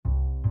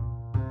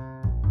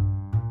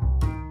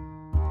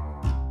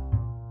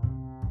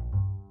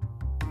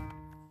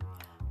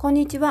こん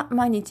にちは。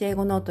毎日英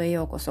語ノートへ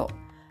ようこそ。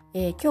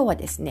今日は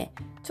ですね、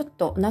ちょっ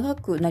と長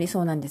くなり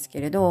そうなんですけ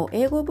れど、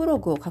英語ブロ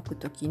グを書く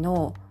とき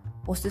の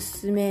おす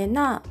すめ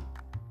な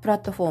プラ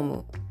ットフォー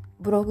ム、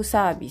ブログ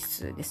サービ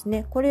スです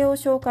ね。これを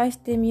紹介し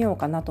てみよう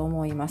かなと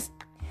思います。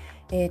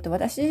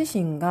私自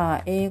身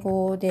が英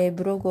語で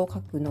ブログを書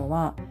くの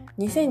は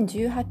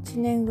2018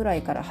年ぐら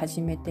いから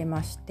始めて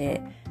まし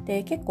て、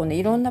で結構ね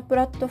いろんなプ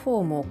ラットフ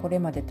ォームをこれ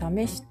まで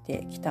試し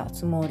てきた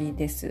つもり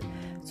です。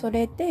そ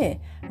れで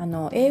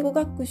英語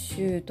学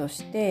習と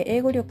して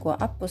英語力をア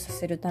ップさ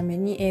せるため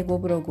に英語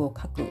ブログを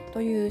書く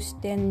という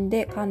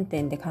観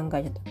点で考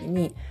えたとき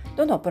に、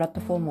どのプラッ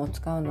トフォームを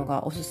使うの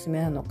がおすすめ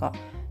なのか、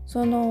そ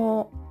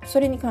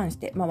れに関し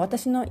て、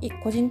私の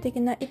個人的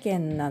な意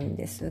見なん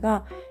です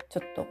が、ち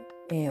ょっと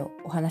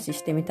お話し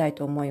してみたい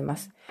と思いま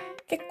す。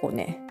結構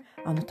ね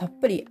たっ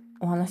ぷり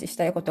お話しし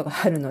たいことが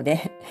あるの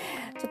で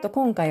ちょっと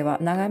今回は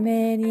長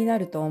めにな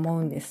ると思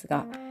うんです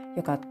が、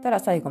よかったら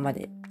最後ま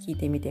で聞い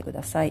てみてく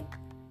ださい。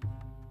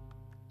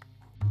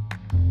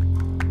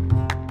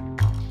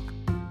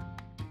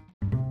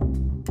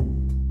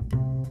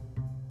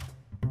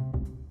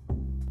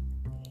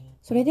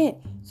それで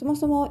そも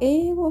そも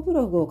英語ブ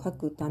ログを書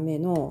くため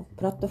の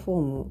プラットフォ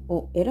ーム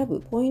を選ぶ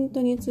ポイン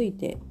トについ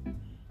て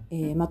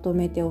まと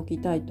めておき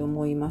たいと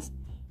思います。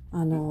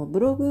ブ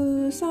ロ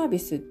グサービ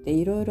スって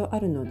いろいろあ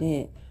るの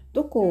で、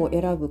どこを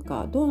選ぶ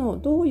か、ど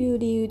ういう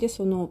理由で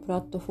そのプ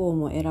ラットフォー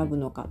ムを選ぶ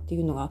のかって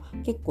いうのが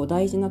結構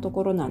大事なと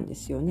ころなんで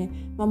すよね。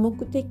目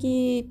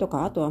的と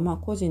か、あとは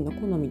個人の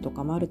好みと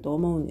かもあると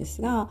思うんで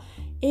すが、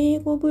英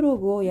語ブロ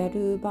グをや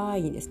る場合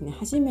にですね、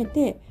初め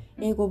て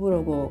英語ブ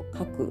ログを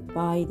書く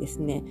場合です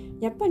ね、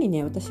やっぱり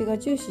ね私が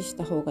重視し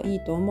た方がいい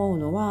と思う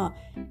のは、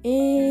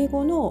英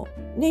語の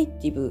ネイ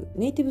ティ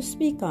ブス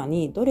ピーカー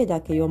にどれ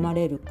だけ読ま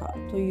れるか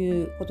と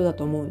いうことだ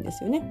と思うんで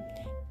すよね。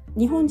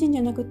日本人じ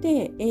ゃなく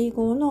て英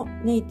語の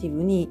ネイティ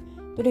ブに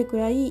どれく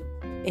らい、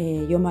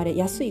読まれ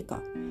やすい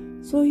か、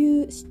そう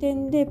いう視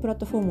点でプラッ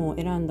トフォームを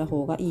選んだ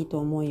方がいいと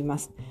思いま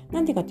す。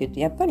なんでかというと、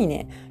やっぱり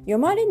ね読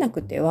まれな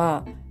くて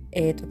は、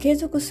継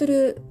続す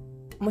る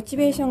モチ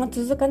ベーションが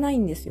続かない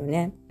んですよ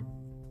ね。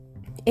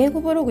英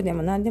語ブログで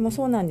も何でも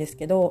そうなんです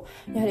けど、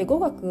やはり語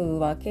学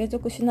は継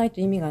続しない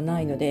と意味が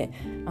ないので、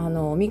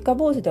三日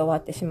坊主で終わ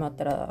ってしまっ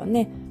たら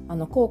ね、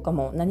効果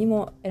も何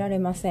も得られ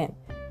ません。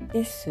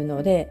です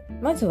ので、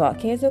まずは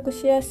継続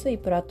しやすい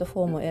プラット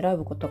フォームを選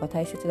ぶことが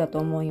大切だと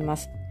思いま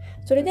す。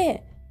それ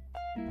で、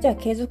じゃあ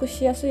継続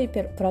しやすいプ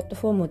ラット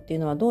フォームっていう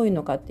のはどういう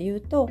のかっていう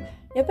と、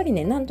やっぱり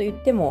ね、何と言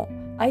っても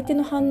相手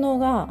の反応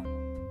が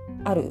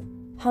ある、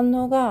反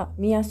応が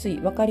見やすい、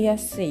分かりや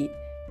すい、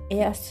得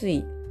やす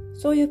い、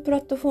そういうプ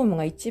ラットフォーム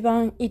が一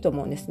番いいと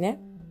思うんです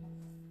ね。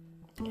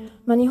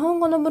日本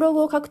語のブロ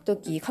グを書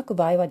く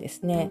場合はで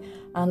すね、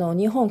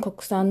日本国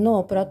産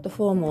のプラット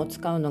フォームを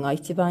使うのが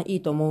一番い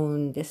いと思う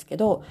んですけ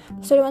ど、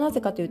それはな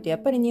ぜかというと、やっ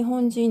ぱり日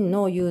本人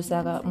のユーザ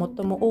ーが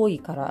最も多い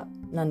から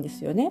なんで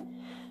すよね。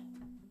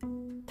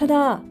た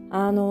だ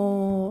ア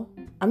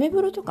メ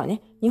ブロとか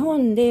ね、日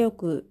本でよ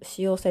く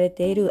使用され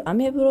ているア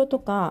メブロと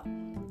か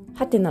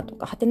ハテナと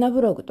かハテナ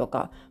ブログと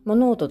か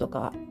ノートと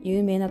か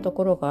有名なと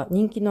ころが、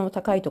人気の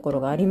高いとこ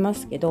ろがありま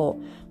すけど、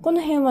この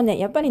辺はね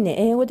やっぱりね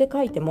英語で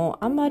書いても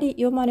あんまり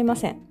読まれま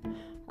せん。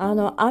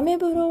アメ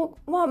ブロ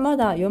はま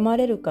だ読ま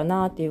れるか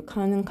なっていう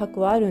感覚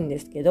はあるんで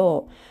すけ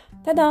ど、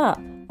ただ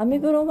アメ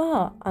ブロ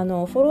はフ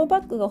ォローバ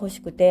ックが欲し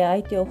くて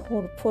相手をフ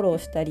ォロー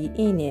したり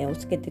いいねを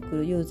つけてく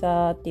るユーザ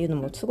ーっていうの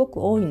もすご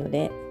く多いの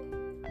で、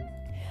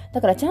だ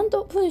からちゃん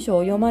と文章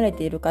を読まれ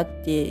ているかっ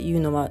ていう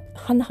のは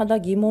甚だ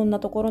疑問な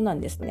ところなん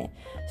ですね。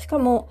しか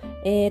も、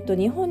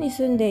日本に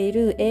住んでい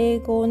る英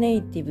語ネ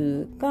イティ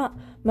ブが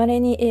稀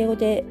に英語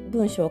で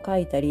文章を書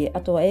いたり、あ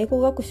とは英語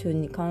学習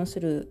に関す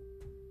る、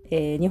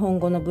日本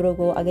語のブロ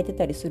グを上げて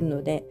たりする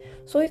ので、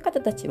そういう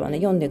方たちはね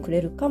読んでくれ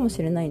るかも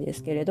しれないんで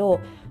すけれど、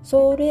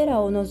それ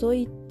らを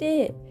除い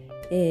て、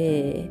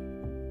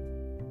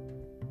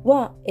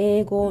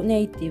英語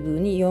ネイティブ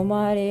に読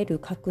まれる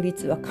確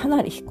率はか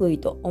なり低い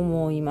と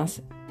思いま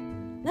す。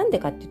なんで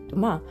かっていうと、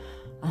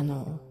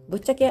ぶっ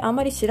ちゃけあ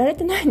まり知られ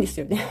てないんです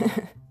よね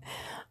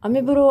ア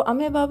メ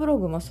バブロ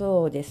グも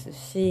そうです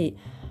し、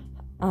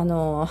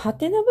ハ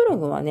テナブロ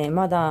グはね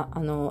まだ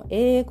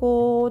英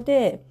語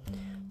で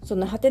そ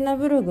のハテナ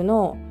ブログ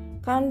の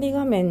管理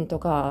画面と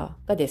か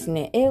がです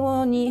ね英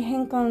語に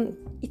変換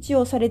一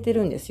応されて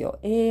るんですよ。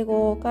英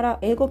語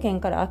圏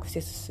からアクセ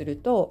スする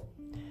と、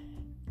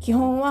基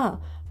本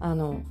は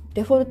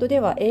デフォルトで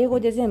は英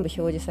語で全部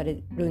表示さ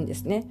れるんで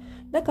すね。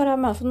だか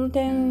らその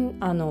点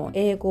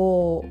英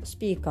語ス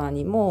ピーカー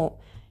にも、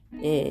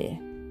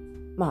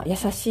優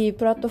しい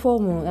プラットフォ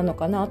ームなの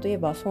かなといえ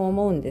ばそう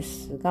思うんで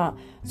すが、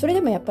それ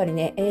でもやっぱり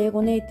ね英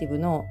語ネイティブ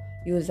の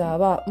ユーザー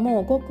は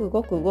もうご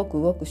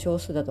く少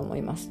数だと思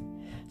います。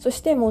そ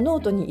してもうノ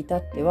ートに至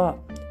っては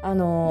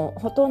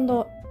ほとん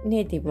ど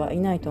ネイティブはい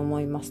ないと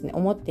思いますね。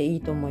思ってい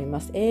いと思い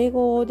ます。英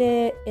語をノ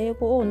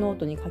ー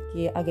トに書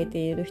き上げて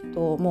いる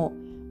人も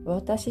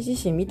私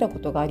自身見たこ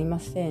とがありま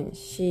せん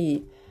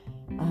し、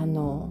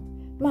ノ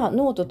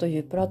ートとい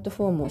うプラット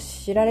フォームを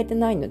知られて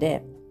ないの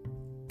で、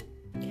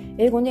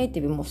英語ネイテ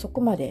ィブもそ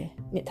こまで、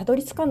ね、たど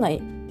り着かな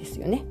いです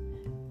よね。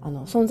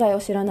存在を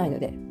知らないの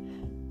で。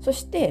そ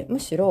してむ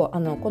しろ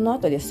この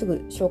後です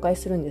ぐ紹介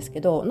するんです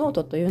けど、ノー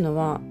トというの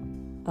は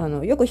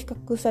よく比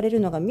較される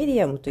のがミデ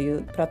ィアムとい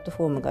うプラット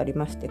フォームがあり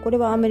まして、これ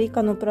はアメリ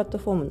カのプラット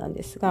フォームなん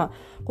ですが、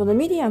この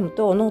ミディアム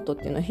とノートっ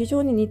ていうのは非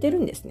常に似てる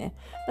んですね。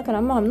だか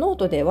らノー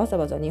トでわざ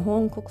わざ日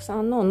本国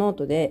産のノー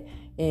トで、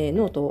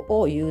ノート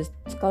を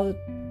使う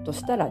と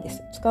したら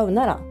使う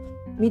なら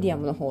ミディア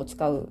ムの方を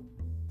使う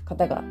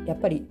方がやっ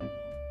ぱり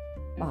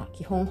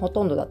基本ほ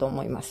とんどだと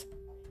思います。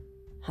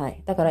は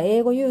い。だから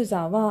英語ユー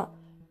ザーは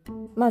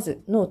ま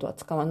ずノートは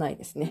使わない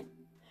ですね。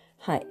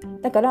はい。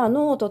だから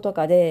ノートと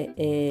か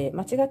で、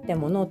間違って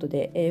もノート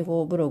で英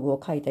語ブログを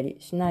書いたり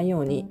しない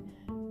ように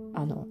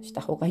し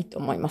た方がいいと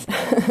思います。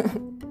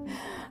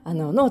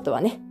ノート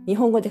はね、日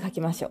本語で書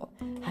きましょ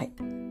う。はい。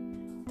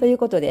という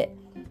ことで、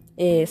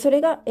それ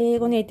が英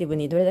語ネイティブ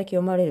にどれだけ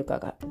読まれるか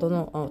が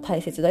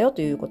大切だよ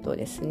ということ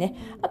ですね。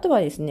あと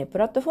はですね、プ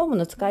ラットフォーム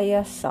の使い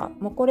やすさ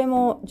もこれ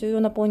も重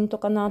要なポイント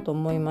かなと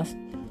思います。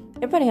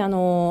やっぱりア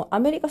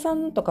メリカ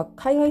産とか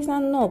海外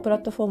産のプラ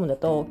ットフォームだ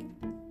と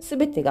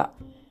全てが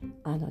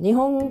日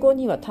本語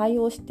には対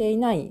応してい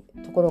ない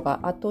ところが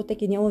圧倒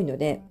的に多いの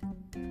で、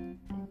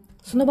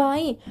その場合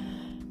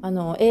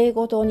英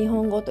語と日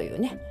本語という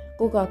ね、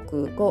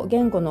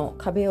言語の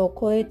壁を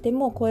越えて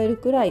も越える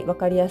くらい分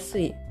かりやす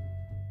い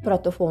プラ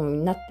ットフォーム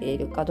になってい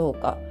るかどう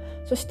か、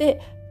そし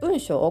て文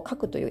章を書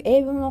くという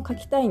英文を書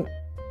きたい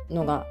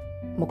のが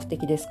目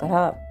的ですか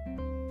ら、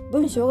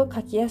文章が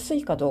書きやす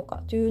いかどう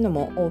かというの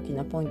も大き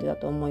なポイントだ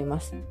と思いま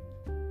す。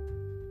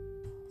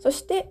そ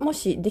しても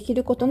しでき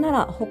ることな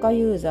ら他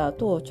ユーザー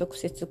と直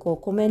接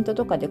コメント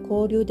とかで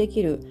交流で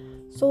きる、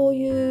そう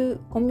いう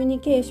コミュニ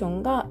ケーショ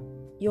ンが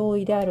容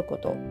易であるこ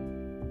と、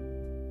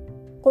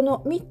この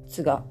3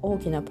つが大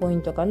きなポイ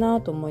ントか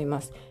なと思い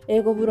ます。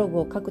英語ブログ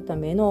を書くた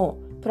めの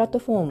プラット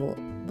フォーム、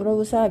ブロ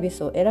グサービ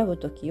スを選ぶ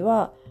とき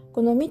は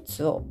この3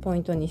つをポイ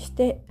ントにし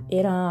て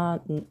選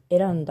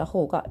んだ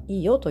方がい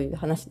いよという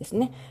話です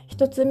ね。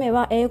1つ目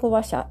は英語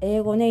話者、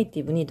英語ネイテ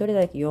ィブにどれ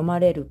だけ読ま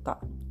れるか、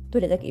ど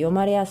れだけ読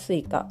まれやす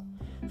いか。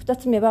2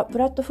つ目はプ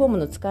ラットフォーム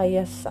の使い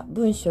やすさ、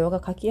文章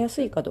が書きや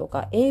すいかどう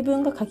か、英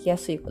文が書きや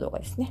すいかどうか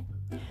ですね。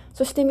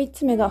そして3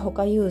つ目が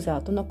他ユーザ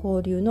ーとの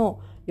交流の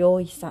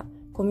容易さ、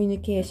コミュニ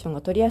ケーションが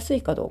取りやす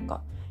いかどう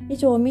か。以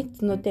上3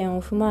つの点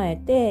を踏まえ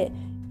て、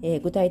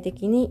具体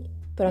的に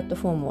プラット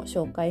フォームを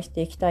紹介し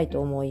ていきたい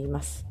と思い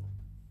ます。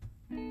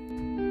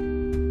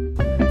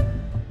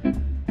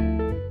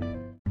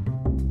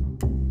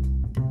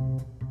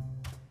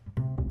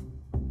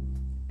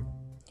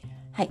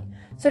はい。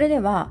それで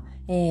は、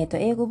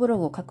英語ブロ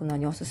グを書くの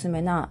におすす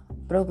めな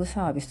ブログ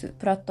サービス、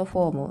プラット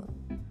フォーム、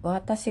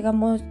私が最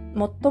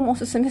もお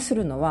すすめす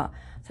るのは、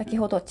先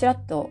ほどちらっ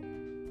と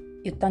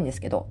言ったんで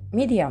すけど、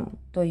ミディアム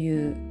と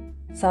いう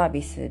サー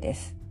ビスで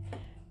す。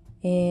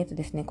で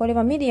すね、これ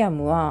はミディア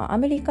ムはア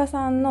メリカ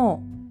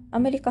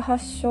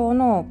発祥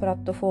のプラ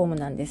ットフォーム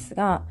なんです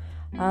が、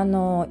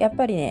やっ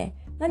ぱりね、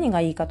何が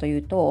いいかとい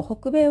うと、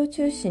北米を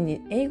中心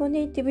に英語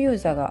ネイティブユー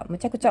ザーがむ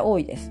ちゃくちゃ多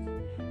いです。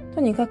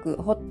とにかく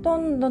ほと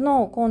んど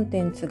のコン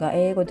テンツが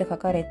英語で書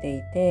かれて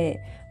い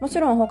て、もち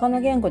ろん他の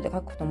言語で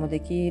書くことも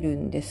できる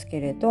んですけ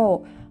れ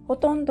ど、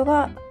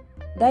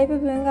大部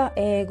分が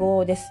英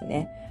語です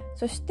ね。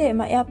そして、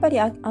やっぱり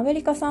アメ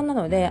リカ産な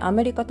のでア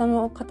メリカ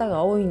の方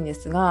が多いんで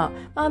すが、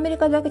アメリ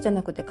カだけじゃ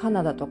なくてカ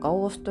ナダとか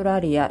オーストラ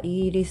リア、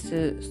イギリ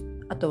ス、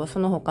あとはそ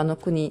の他の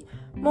国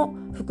も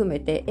含め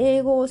て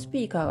英語ス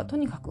ピーカーがと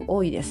にかく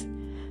多いです。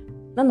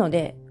なの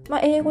で、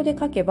英語で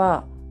書け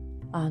ば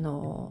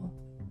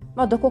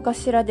どこか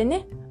しらで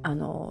ね、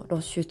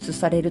露出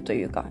されると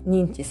いうか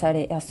認知さ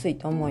れやすい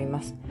と思い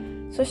ます。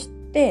そし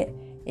て、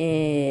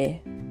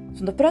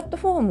そのプラット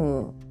フォー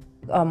ム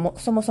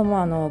そもそ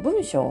も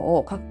文章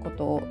を書くこ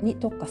とに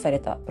特化され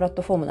たプラッ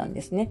トフォームなん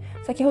ですね。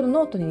先ほど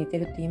ノートに似て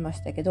るって言いま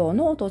したけど、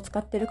ノートを使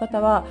っている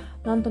方は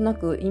なんとな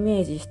くイ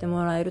メージして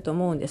もらえると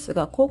思うんです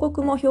が、広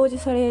告も表示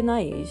されな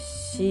い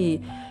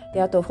し、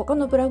であと他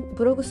のブロ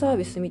グサー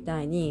ビスみ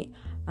たいに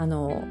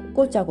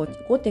ご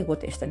てご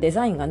てしたデ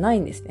ザインがな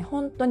いんですね。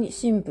本当に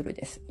シンプル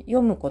です。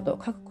読むこと、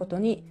書くこと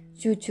に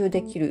集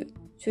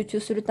中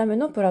するため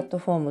のプラット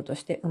フォームと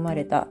して生ま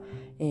れた、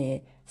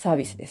サー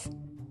ビスです。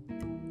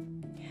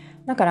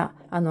だから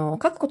書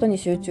くことに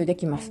集中で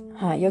きます。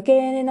はい、余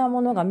計な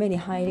ものが目に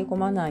入り込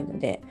まないの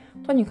で、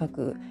とにか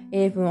く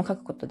英文を書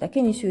くことだ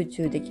けに集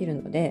中でき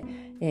るので、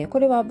こ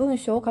れは文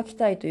章を書き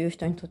たいという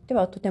人にとって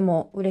はとて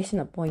も嬉しい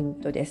ポイン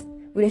トで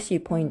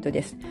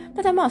す。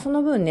ただそ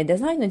の分ね、デ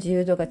ザインの自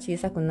由度が小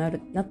さくな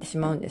ってし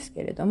まうんです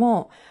けれど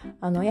も、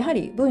やは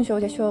り文章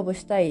で勝負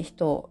したい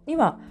人に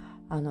は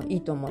い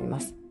いと思い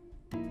ます。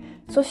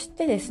そし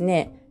てです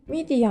ね、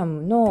ミディア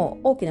ムの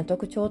大きな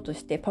特徴と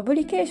してパブ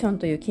リケーション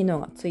という機能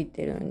がつい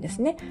ているんです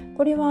ね。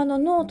これはノ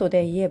ート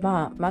で言え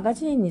ばマガ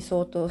ジンに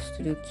相当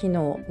する機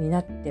能にな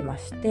ってま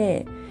し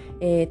て、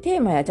テ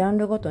ーマやジャン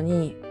ルごと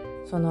に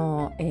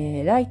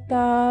ライ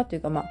ターとい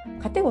うか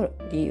カテゴ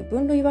リー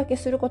分類分け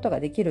すること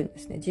ができるんで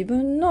すね。自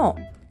分の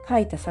書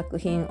いた作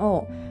品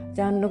を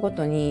ジャンルご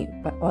とに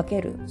分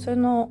ける、そ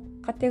の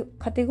カ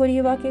テゴリ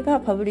ー分けが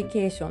パブリ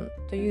ケーション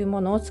という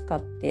ものを使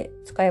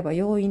えば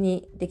容易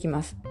にでき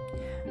ます。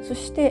そ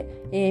して、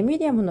ミ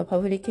ディアムのパ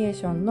ブリケー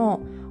ション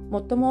の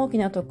最も大き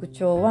な特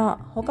徴は、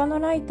他の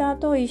ライター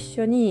と一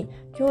緒に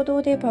共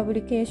同でパブ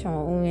リケーション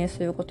を運営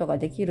することが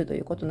できると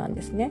いうことなん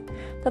ですね。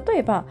例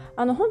えば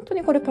本当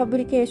にこれパブ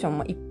リケーション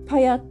もいっぱ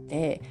いあっ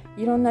て、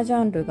いろんなジ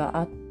ャンルが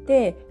あっ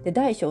て、で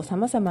大小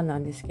様々な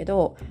んですけ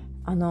ど、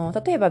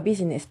例えばビ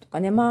ジネスと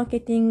かね、マーケ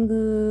ティン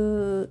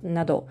グ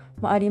など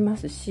もありま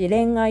すし、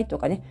恋愛と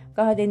かね、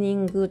ガーデニ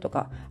ングと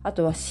か、あ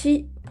とは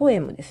詩、ポエ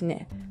ムです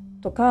ね、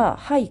とか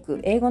俳句、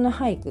英語の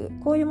俳句、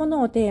こういうも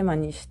のをテーマ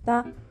にし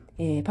た、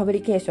パブ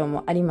リケーション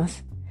もありま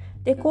す。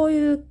で、こう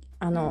いう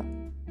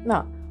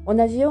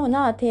同じよう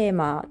なテー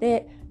マ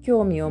で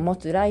興味を持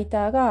つライ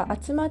ターが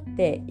集まっ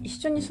て一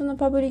緒にその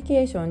パブリ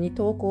ケーションに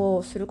投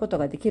稿すること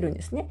ができるん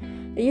ですね。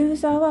で、ユー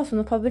ザーはそ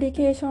のパブリ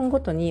ケーションご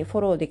とにフ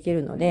ォローでき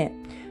るので、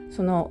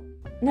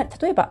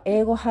例えば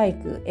英語俳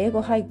句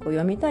を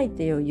読みたいっ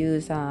ていうユー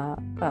ザ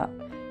ーが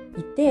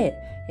い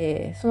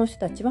て、その人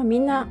たちはみ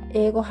んな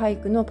英語俳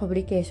句のパブ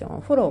リケーションを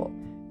フォロ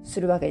ーす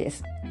るわけで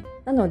す。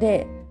なの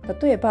で、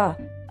例えば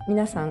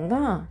皆さん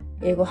が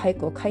英語俳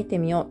句を書いて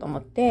みようと思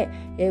って、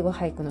英語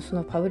俳句のそ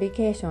のパブリ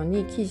ケーション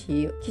に記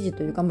事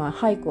というか、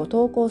俳句を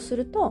投稿す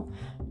ると、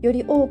よ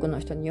り多くの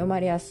人に読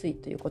まれやすい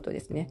ということで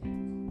すね。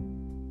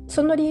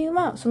その理由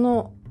は、そ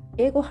の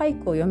英語俳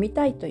句を読み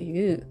たいと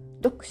いう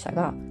読者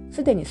が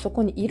すでにそ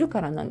こにいる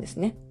からなんです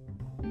ね。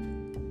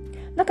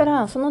だか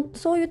らそ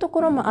ういうと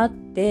ころもあっ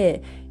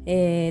て、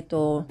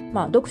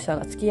読者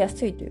がつきや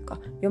すいというか、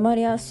読ま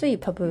れやすい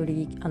パブ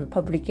リケ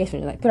ーション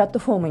じゃない、プラット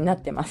フォームにな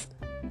ってます。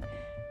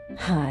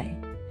はい。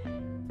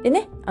で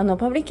ね、パ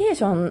ブリケー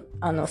ショ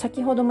ン、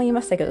先ほども言い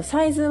ましたけど、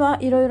サイズは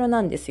いろいろ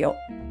なんですよ。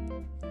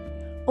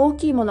大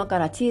きいものか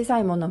ら小さ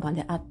いものま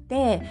であっ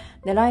て、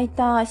で、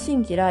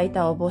新規ライ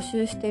ターを募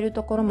集している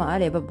ところもあ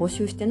れば、募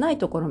集してない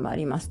ところもあ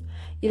ります。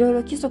いろいろ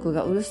規則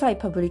がうるさい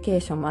パブリケー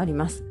ションもあり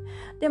ます。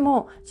で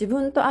も、自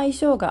分と相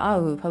性が合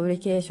うパブリ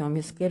ケーションを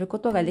見つけるこ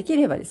とができ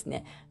ればです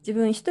ね、自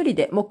分一人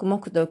で黙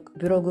々と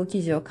ブログ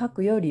記事を書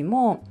くより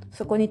も、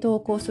そこに投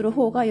稿する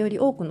方がより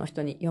多くの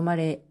人に読ま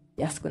れ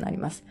やすくなり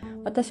ます。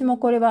私も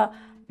これは、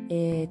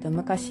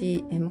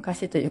昔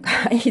というか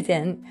以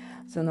前、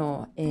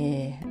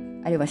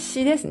あれは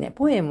詩ですね、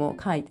ポエムを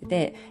書いて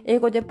て、英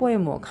語でポエ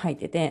ムを書い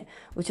てて、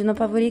うちの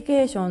パブリ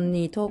ケーション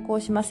に投稿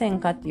しません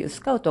かっていう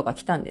スカウトが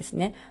来たんです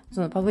ね。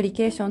そのパブリ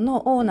ケーション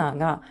のオーナー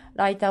が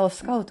ライターを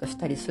スカウトし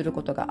たりする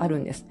ことがある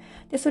んです。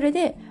で、それ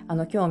で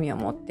興味を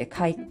持って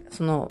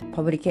その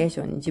パブリケー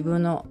ションに自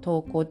分の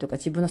投稿というか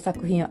自分の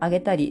作品を上げ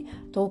たり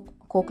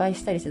公開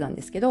したりしてたん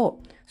ですけど、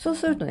そう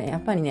するとね、や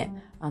っぱりね、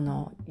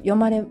読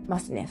まれま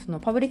すね。その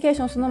パブリケー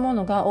ションそのも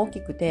のが大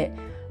きくて、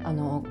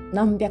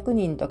何百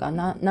人とか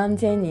何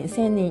千人、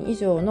1000人以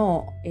上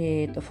の、フ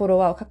ォロ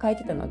ワーを抱え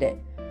てたので、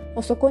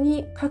もうそこ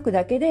に書く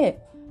だけ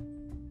で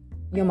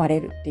読まれ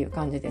るっていう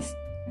感じです。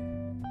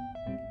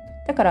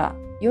だから、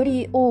よ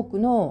り多く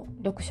の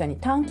読者に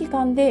短期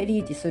間で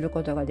リーチする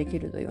ことができ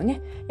るという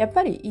ね、やっ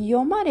ぱり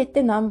読まれ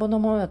てなんぼの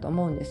ものだと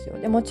思うんですよ。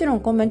で、もちろん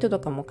コメント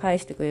とかも返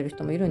してくれる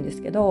人もいるんで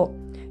すけど、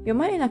読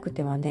まれなく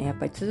てはね、やっ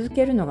ぱり続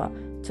けるのが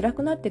辛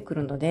くなってく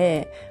るの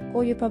で、こ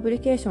ういうパブリ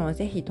ケーションを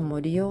ぜひと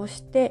も利用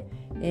して、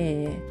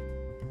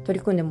取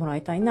り組んでもら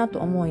いたいなと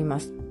思い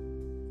ます。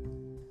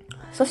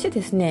そして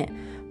ですね、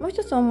もう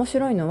一つ面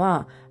白いの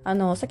は、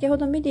先ほ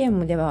どミディア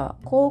ムでは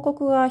広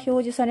告が表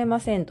示されま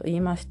せんと言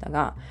いました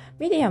が、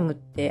ミディアムっ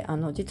て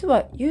実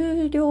は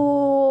有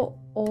料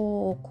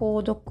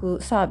購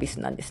読サービス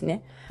なんです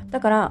ね。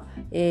だから、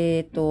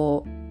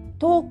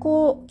投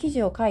稿記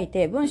事を書い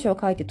て文章を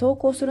書いて投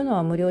稿するの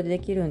は無料でで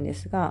きるんで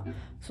すが、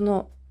そ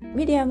の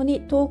ミディアム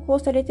に投稿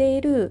されて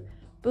いる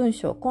文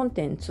章コン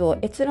テンツを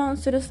閲覧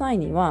する際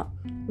には、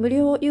無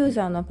料ユー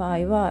ザーの場合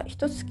は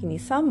1月に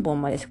3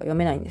本までしか読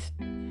めないんです。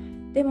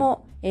で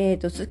も、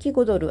月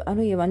5ドルあ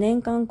るいは年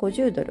間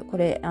50ドル、こ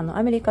れア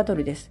メリカド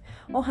ルです、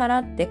を払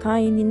って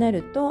会員にな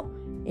ると、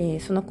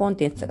そのコン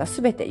テンツが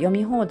全て読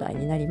み放題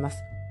になりま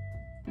す。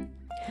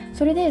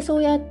それでそ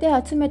うやって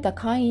集めた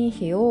会員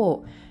費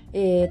を、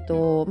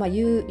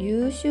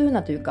優秀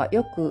なというか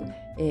よく、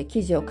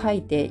記事を書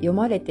いて読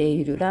まれて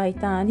いるライ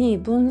ターに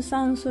分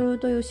散する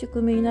という仕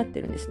組みになっ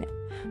てるんですね。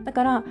だ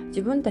から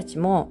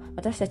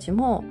私たち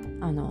も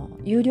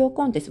有料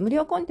コンテンツ、無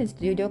料コンテンツ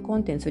と有料コ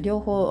ンテンツ両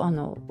方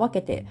分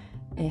けて、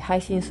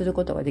配信する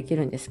ことができ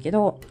るんですけ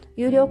ど、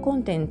有料コ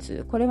ンテン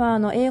ツ、これは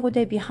英語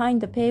で behind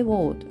the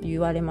paywall と言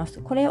われます。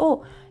これ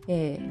を、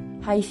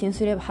発信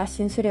すれ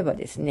ば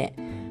ですね、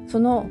そ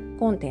の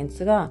コンテン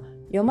ツが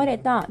読まれ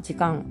た時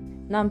間、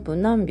何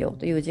分何秒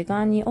という時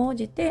間に応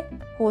じて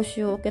報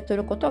酬を受け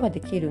取ることが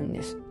できるん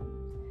です。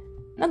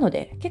なの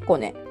で結構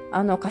ね、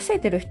稼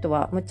いでる人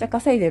はむっちゃ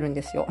稼いでるん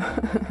ですよ。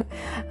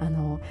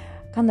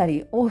かな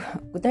り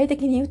具体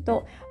的に言う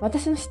と、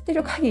私の知って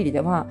る限りで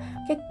は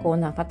結構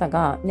な方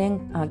が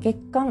月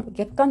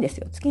間です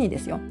よ、月にで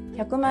すよ、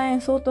100万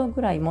円相当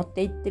ぐらい持っ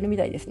ていってるみ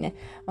たいですね。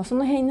そ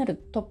の辺になる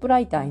トップラ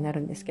イターにな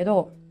るんですけ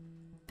ど、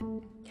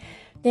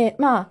で、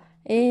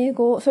英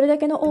語、それだ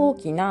けの大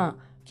きな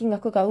金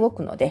額が動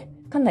くので、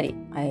かなり、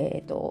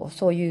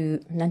そうい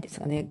う、なんです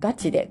かね、ガ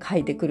チで書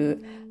いてく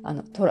る、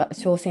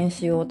挑戦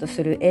しようと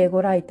する英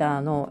文ライタ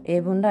ーの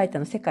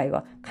世界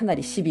はかな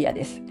りシビア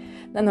です。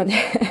なので、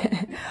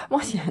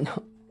もし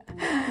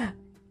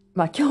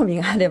興味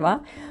があれ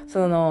ば、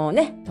その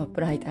ね、トッ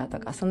プライターと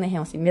か、その辺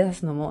を目指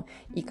すのも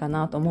いいか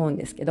なと思うん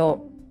ですけ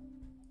ど、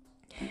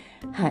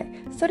はい。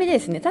それでで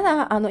すね、た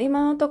だ、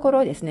今のとこ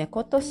ろですね、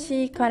今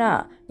年か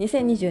ら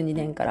2022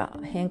年から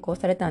変更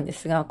されたんで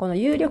すが、この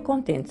有料コ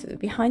ンテンツ、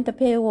Behind the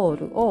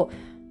Paywall を、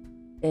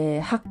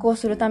発行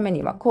するため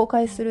には、公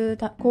開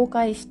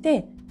し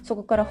て、そ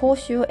こから報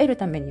酬を得る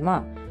ために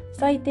は、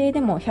最低で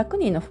も100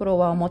人のフォロ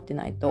ワーを持って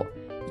ないと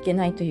いけ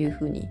ないという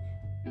ふうに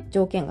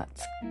条件が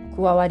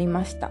加わり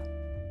ました。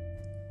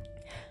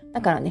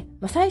だからね、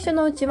最初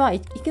のうちは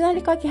いきな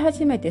り書き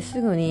始めてす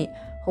ぐに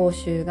報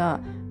酬が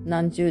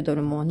何十ド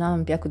ルも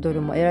何百ド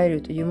ルも得られ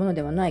るというもの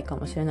ではないか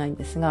もしれないん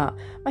ですが、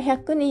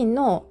100人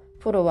の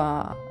フォロ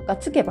ワーが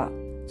つけば、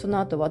その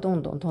後はど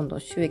んどん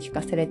収益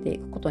化されてい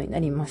くことにな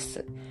りま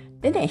す。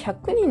でね、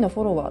100人の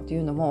フォロワーとい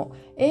うのも、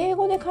英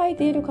語で書い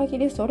ている限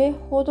りそれ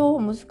ほど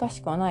難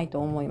しくはないと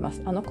思いま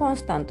す。コン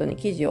スタントに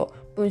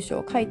文章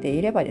を書いて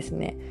いればです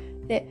ね、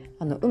で、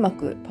うま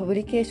くパブ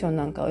リケーション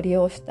なんかを利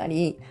用した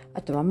り、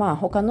あとは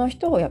他の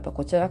人をやっぱ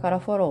こちらから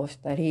フォローし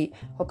たり、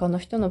他の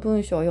人の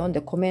文章を読ん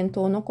でコメン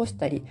トを残し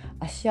たり、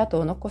足跡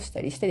を残し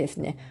たりしてです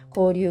ね、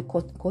交流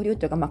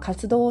というか、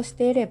活動をし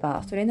ていれ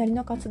ば、それなり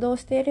の活動を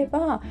していれ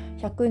ば、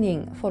100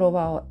人フォロ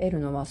ワーを得る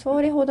のは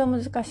それほど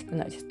難しく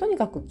ないです。とに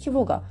かく規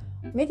模が、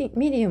メデ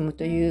ィウム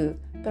という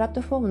プラッ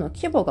トフォームの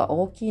規模が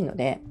大きいの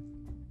で、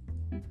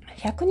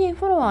100人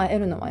フォロワーを得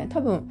るのはね、多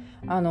分、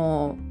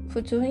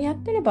普通にやっ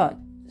てれば、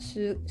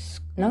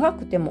長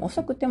くても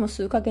遅くても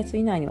数ヶ月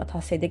以内には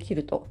達成でき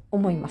ると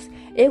思います。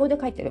英語で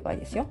書いてる場合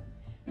ですよ。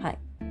はい。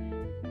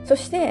そ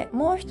して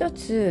もう一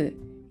つ、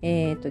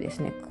です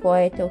ね、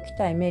加えておき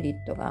たいメリ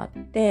ットがあっ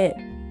て、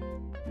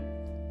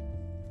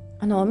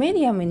メデ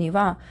ィアムに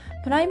は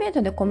プライベー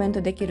トでコメン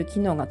トできる機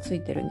能がつ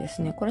いてるんで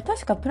すね。これ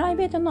確かプライ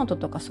ベートノート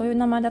とかそういう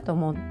名前だと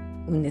思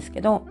うんです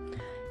けど、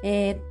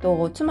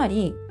つま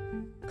り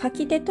書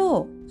き手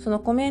とその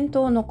コメン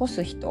トを残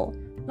す人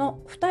の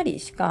2人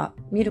しか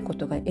見るこ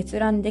とが閲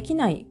覧でき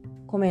ない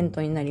コメン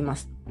トになりま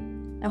す。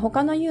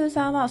他のユー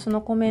ザーはそ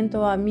のコメン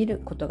トは見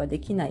ることがで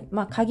きない、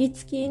鍵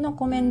付きの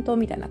コメント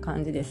みたいな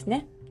感じです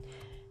ね。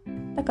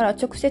だから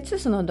直接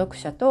その読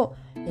者と、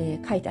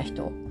書いた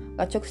人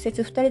が直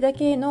接2人だ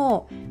け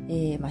の、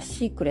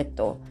シークレッ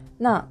ト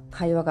な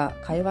会話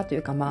とい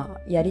うか、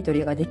やり取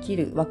りができ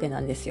るわけ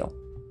なんですよ。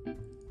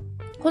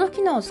この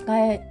機能を使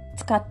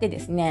ってで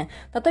すね、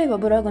例えば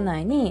ブログ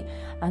内に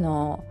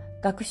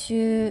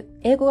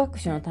英語学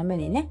習のため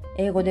にね、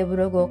英語でブ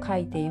ログを書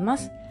いていま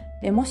す。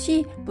で、も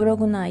しブロ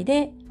グ内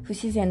で不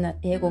自然な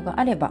英語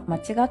があれば、間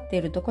違って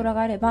いるところ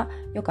があれば、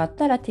よかっ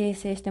たら訂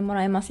正しても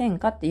らえません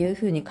かっていう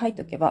ふうに書い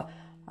ておけば、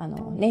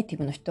ネイティ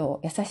ブの人、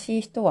優し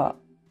い人は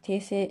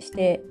訂正し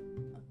て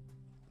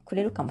く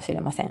れるかもしれ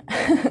ません。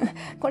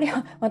これ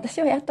は私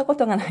はやったこ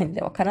とがないの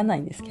でわからな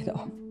いんですけど、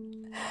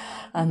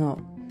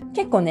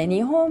結構ね、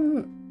日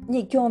本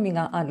に興味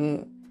があ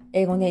る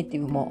英語ネイテ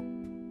ィブも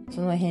そ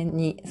の辺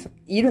に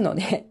いるの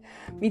で、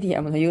ミディ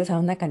アムのユーザー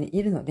の中に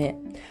いるので、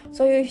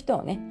そういう人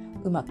をね、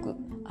うまく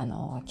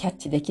キャッ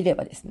チできれ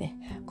ばですね、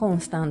コン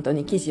スタント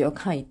に記事を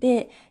書い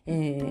て、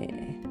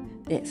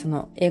でそ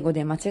の英語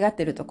で間違っ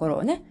てるところ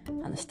をね、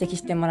指摘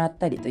してもらっ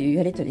たりという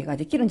やり取りが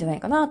できるんじゃない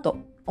かなと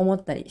思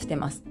ったりして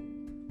ます。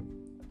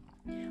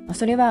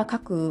それは書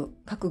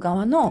く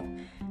側の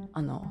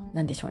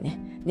なんでしょうね、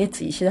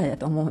熱意次第だ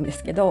と思うんで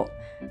すけど、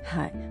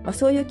はい。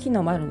そういう機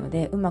能もあるの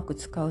で、うまく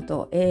使う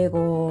と英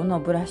語の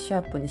ブラッシュ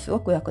アップにすご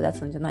く役立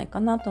つんじゃないか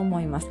なと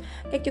思います。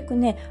結局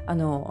ね、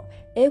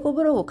英語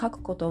ブログを書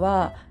くこと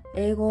は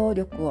英語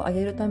力を上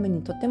げるため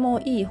にとても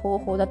いい方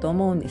法だと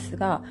思うんです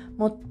が、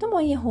最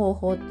もいい方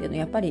法っていうのは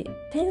やっぱり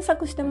添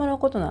削してもらう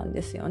ことなん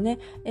ですよね。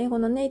英語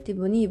のネイティ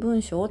ブに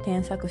文章を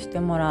添削して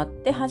もらっ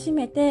て初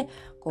めて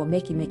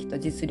めきめきと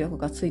実力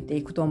がついて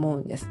いくと思う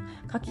んです。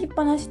書きっ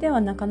ぱなしでは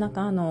なかな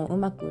かう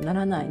まくな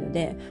らないの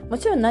で、も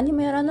ちろん何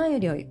もやらないよ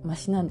りはマ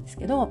シなんです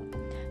けど、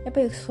やっぱ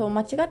りそう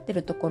間違って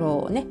るところ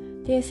をね、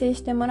訂正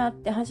してもらっ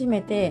て初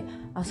めて、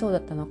そうだ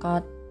ったのか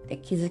って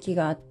気づき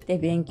があって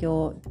勉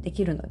強で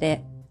きるの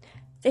で、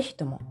ぜひ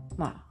とも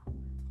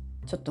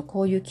ちょっと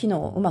こういう機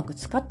能をうまく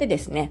使ってで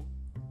すね、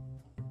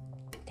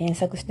添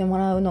削しても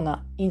らうの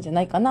がいいんじゃ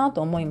ないかな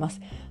と思いま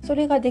す。そ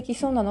れができ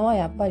そうなのは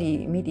やっぱ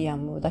りミディア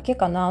ムだけ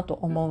かなと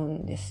思う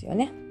んですよ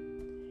ね。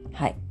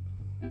はい。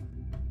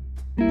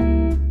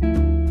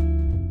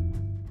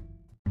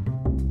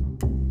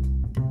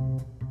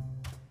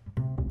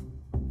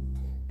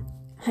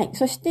はい。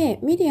そして、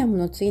ミディアム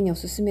の次にお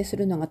すすめす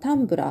るのがタ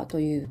ンブラーと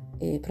いう、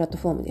プラット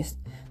フォームです。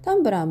タ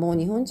ンブラーも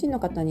日本人の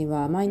方に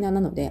はマイナーな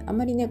ので、あ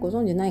まりね、ご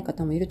存じない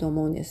方もいると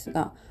思うんです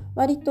が、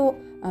割と、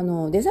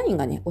デザイン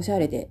がね、おしゃ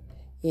れで、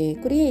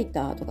クリエイ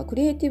ターとかク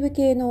リエイティブ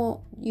系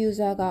のユー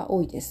ザーが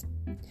多いです。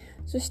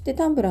そして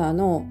タンブラー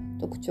の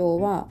特徴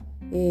は、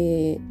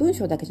文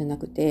章だけじゃな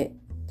くて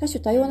多種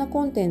多様な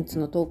コンテンツ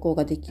の投稿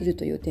ができる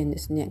という点で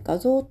すね。画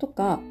像と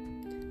か、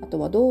あと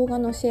は動画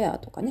のシェア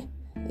とかね、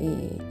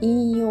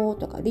引用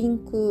とかリン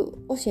ク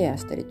をシェア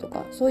したりと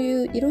か、そう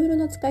いういろいろ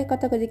な使い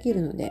方ができ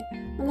るので、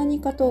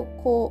何かと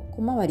小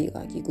回り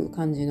が利く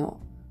感じの、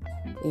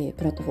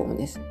プラットフォーム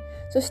です。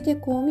そして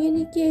コミュ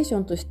ニケーショ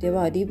ンとして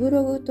はリブ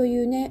ログと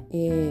いうね、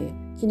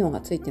機能が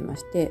ついてま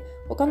して、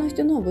他の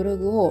人のブロ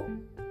グを、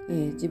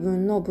自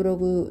分のブロ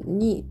グ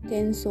に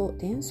転送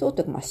という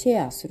か、シ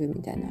ェアするみ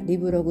たいなリ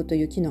ブログと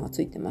いう機能が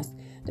ついてます。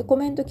で、コ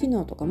メント機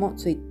能とかも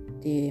つい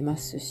てま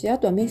すし、あ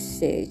とはメッ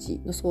セー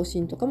ジの送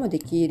信とかもで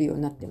きるよう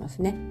になってま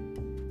すね。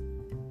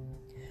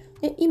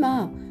で、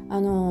今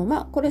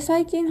これ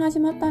最近始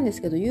まったんで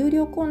すけど、有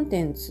料コン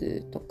テン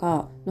ツと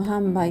かの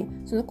販売、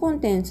そのコン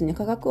テンツに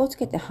価格をつ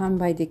けて販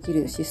売でき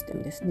るシステ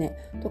ムですね。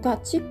とか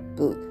チッ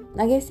プ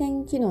投げ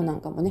銭機能な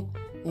んかもね、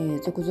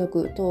続々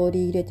取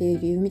り入れてい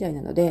るみたい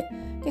なので、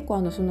結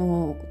構そ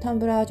のタン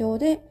ブラー上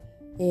で、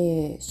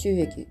収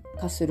益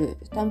化する、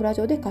タンブラー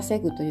上で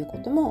稼ぐというこ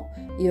とも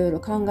いろいろ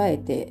考え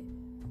て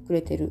く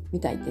れてるみ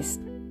たいです。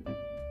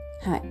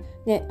はい。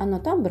で、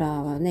タンブラ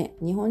ーはね、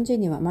日本人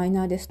にはマイ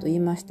ナーですと言い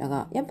ました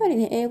が、やっぱり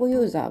ね、英語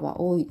ユーザーは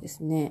多いで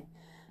すね。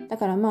だ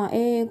から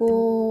英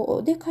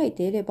語で書い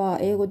ていれば、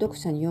英語読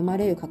者に読ま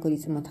れる確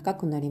率も高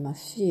くなりま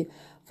すし、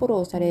フォ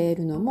ローされ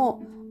るの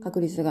も確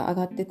率が上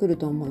がってくる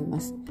と思い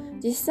ます。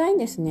実際に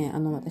ですね、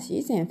私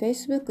以前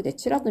Facebook で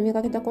ちらっと見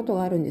かけたこと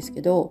があるんです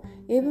けど、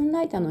英文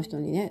ライターの人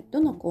にね、ど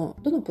の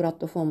プラッ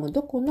トフォーム、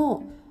どこ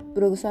のブ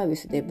ログサービ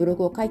スでブロ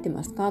グを書いて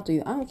ますかとい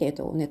うアンケー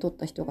トをね、取っ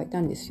た人がい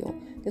たんですよ。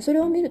で、それ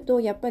を見る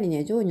と、やっぱり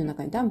ね、上位の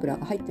中にタンブラー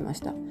が入ってま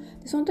した。で、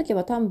その時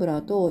はタンブ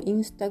ラーとイ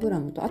ンスタグラ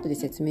ムと、後で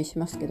説明し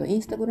ますけど、イ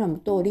ンスタグラム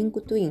とリン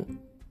クトゥイン、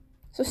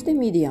そして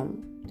ミディアム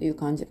という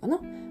感じか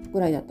なぐ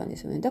らいだったんで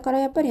すよね。だから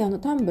やっぱり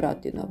タンブラーっ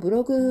ていうのはブ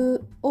ロ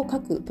グを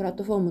書くプラッ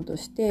トフォームと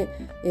して、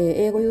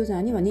英語ユーザ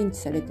ーには認知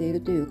されてい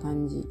るという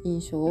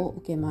印象を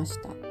受けまし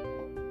た。だ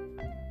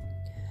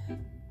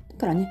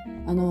からね、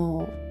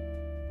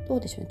どう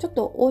でしょうね。ちょっ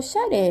とおし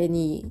ゃれ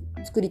に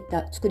作り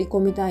込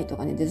みたいと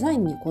かね、デザイ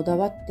ンにこだ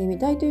わってみ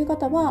たいという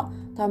方は、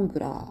タンブ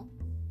ラ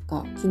ー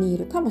が気に入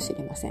るかもし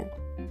れません。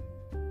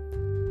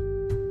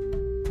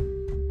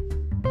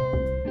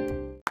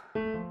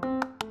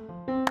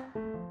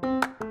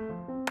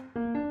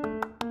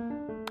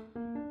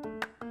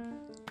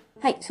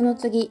はい、その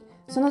次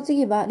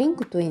はリン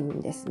クトゥイン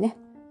ですね。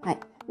はい。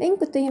リン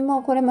クトゥイン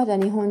もこれまだ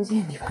日本人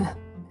には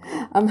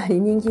あまり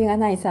人気が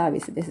ないサービ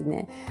スです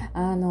ね。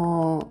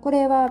こ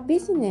れはビ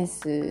ジネ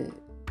ス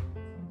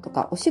と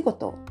かお仕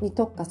事に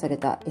特化され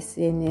た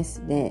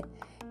SNS で、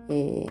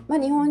日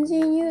本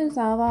人ユー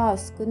ザーは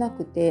少な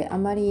くてあ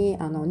まり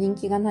人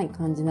気がない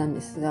感じなん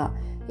ですが、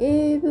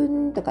英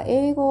文とか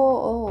英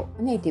語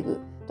ネイティブ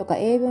とか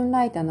英文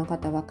ライターの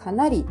方はか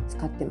なり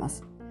使ってま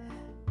す。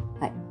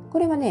はい、こ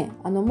れはね、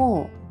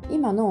もう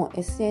今の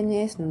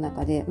SNS の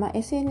中で、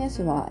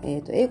SNS は、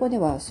英語で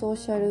はソー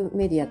シャル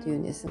メディアという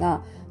んです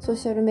が、ソー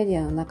シャルメディ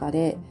アの中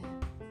で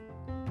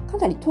か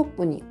なりトッ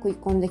プに食い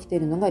込んできてい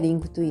るのがリン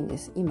クトゥインで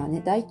す。今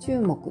ね、大注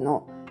目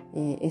の、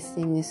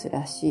SNS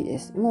らしいで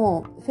す。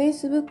もう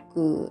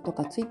Facebook と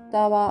か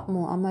Twitter は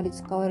もうあんまり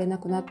使われな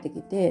くなって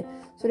きて、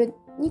それ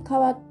に代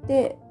わっ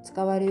て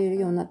使われる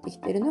ようになってき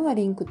ているのが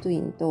リンクトゥイ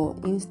ンと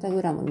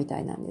Instagram みた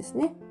いなんです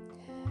ね。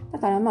だ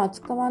から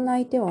使わな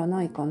い手は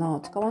ないかな、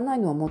使わない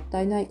のはもっ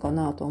たいないか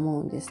なと思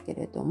うんですけ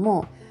れど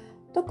も、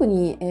特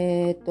に、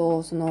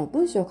その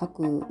文章を書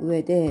く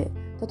上で、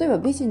例えば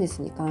ビジネ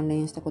スに関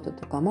連したこと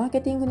とか、マー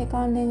ケティングに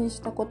関連し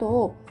たこと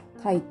を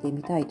書いて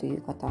みたいとい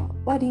う方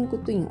は、リンク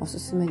トゥインおす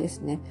すめで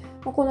すね。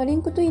このリ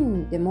ンクトゥイ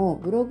ンでも、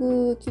ブロ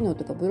グ機能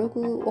とかブロ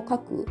グを書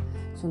く、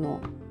その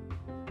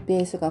ベ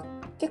ースが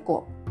結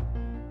構、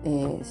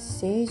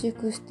成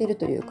熟している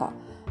というか、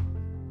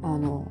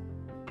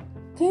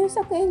検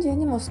索エンジン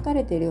にも好か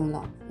れているよう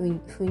な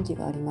雰囲気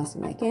があります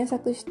ね。検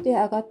索して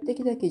上がって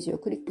きた記事を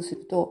クリックす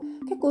ると、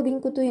結構リ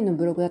ンクトゥインの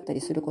ブログだった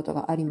りすること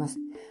があります。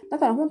だ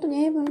から本当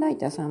に英文ライ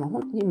ターさんは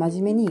本当に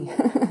真面目に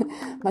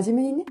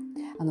ね、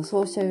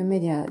ソーシャル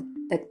メディア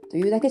と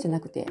いうだけじゃな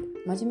くて、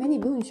真面目に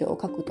文章を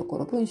書くとこ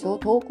ろ、文章を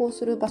投稿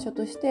する場所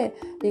として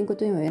リンク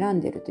トゥインを選ん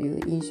でいるという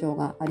印象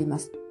がありま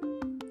す。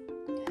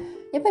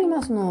やっぱり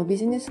そのビ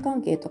ジネス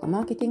関係とか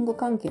マーケティング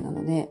関係な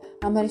ので、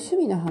あんまり趣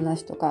味の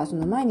話とか、そ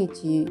の毎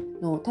日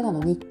のただ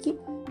の日記、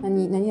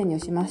何々を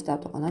しました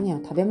とか、何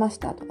々を食べまし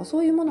たとか、そ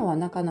ういうものは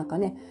なかなか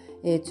ね、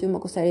注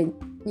目され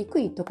にく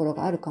いところ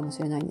があるかも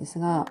しれないんです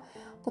が、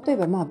例え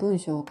ば文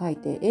章を書い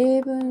て、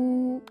英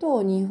文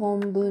と日本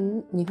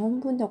文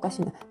でおかし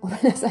いな、ごめん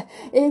なさい。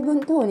英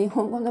文と日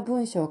本語の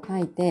文章を書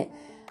いて、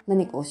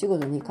何かお仕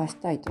事に活かし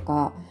たいと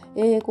か、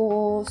英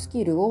語ス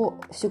キルを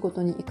仕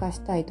事に活か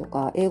したいと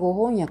か、英語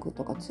翻訳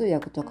とか通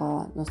訳と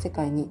かの世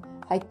界に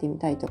入ってみ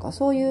たいとか、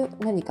そういう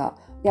何か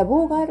野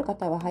望がある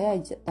方は早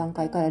い段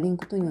階からリン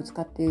クトゥインを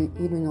使ってい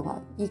るの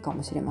がいいか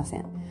もしれませ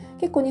ん。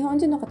結構日本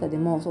人の方で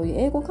もそういう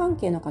英語関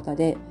係の方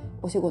で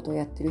お仕事を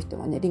やってる人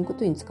はね、リンク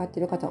トゥイン使っ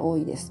てる方多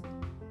いです。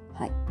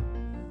はい。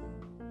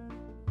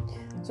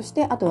そし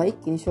てあとは一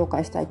気に紹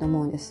介したいと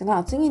思うんです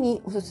が、次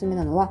におすすめ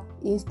なのは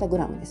インスタグ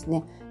ラムです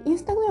ね。イン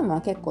スタグラム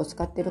は結構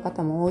使っている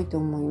方も多いと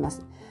思いま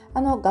す。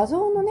画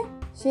像のね、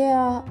シェ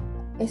ア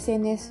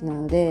SNS な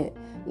ので、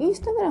イン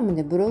スタグラム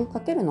でブログ書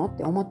けるのっ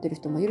て思ってる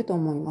人もいると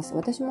思います。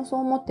私もそ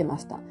う思ってま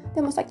した。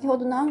でも先ほ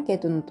どのアンケー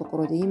トのとこ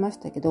ろで言いまし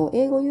たけど、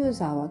英語ユー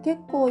ザーは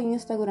結構イン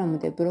スタグラム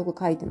でブログ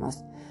書いてま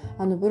す。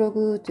ブロ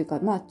グというか、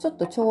ちょっ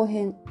と長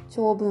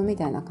文み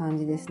たいな感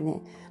じです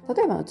ね。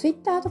例えばツイ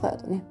ッターとかだ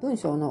とね、文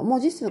章の文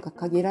字数が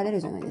限られ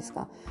るじゃないです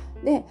か。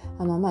で、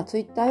ツ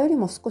イッターより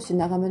も少し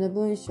長めの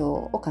文章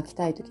を書き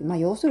たいとき、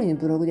要するに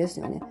ブログで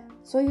すよね。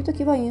そういうと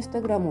きはインスタ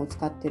グラムを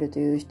使っていると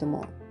いう人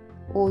も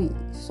多い、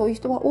そういう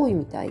人は多い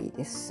みたい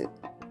です。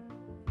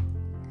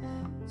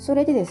そ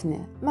れでです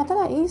ね、た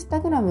だインス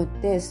タグラムっ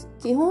て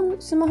基本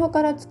スマホ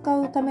から使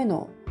うため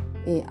の、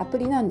アプ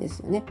リなんです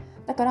よね。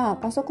だから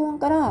パソコン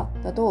から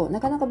だとな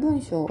かなか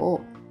文章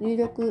を入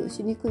力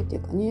しにくいとい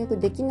うか、入力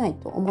できない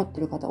と思って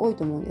いる方多い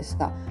と思うんです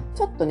が、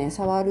ちょっとね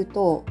触る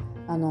と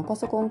パ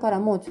ソコンから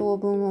も長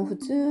文を普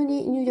通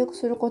に入力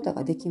すること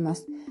ができま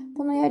す。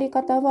このやり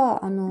方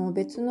は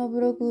別のブ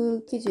ロ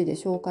グ記事で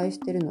紹介し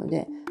ているの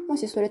で、も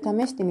しそれ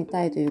試してみ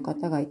たいという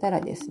方がいたら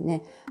です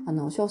ね、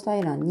詳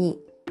細欄に、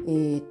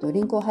リ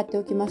ンクを貼って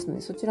おきますの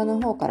で、そちらの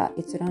方から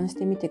閲覧し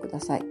てみてくだ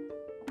さい。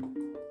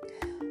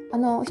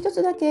一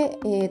つだけ、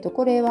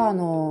これは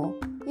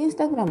インス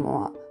タグラム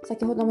は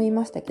先ほども言い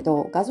ましたけ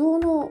ど、画像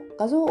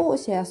を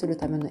シェアする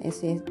ための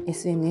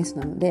SNS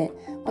なので、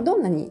ど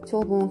んなに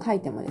長文を書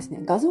いてもです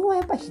ね、画像は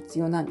やっぱり必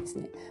要なんです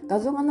ね。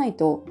画像がない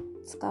と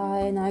使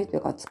えないとい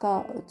うか、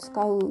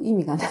使う意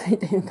味がない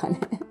というかね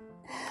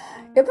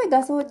やっぱり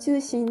画像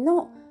中心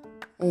の、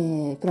プ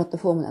ラット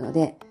フォームなの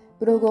で、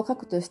ブログを書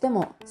くとして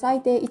も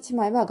最低1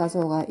枚は画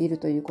像がいる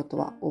ということ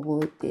は覚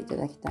えていた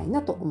だきたい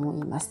なと思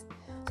います。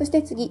そし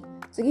て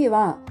次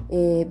は、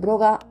ブロ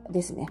ガー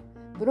ですね。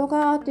ブロ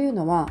ガーという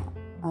のは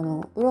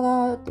ブロ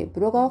ガーってブ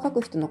ロガーを書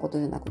く人のこと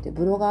じゃなくて、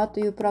ブロガーと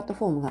いうプラット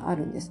フォームがあ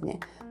るんですね。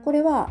こ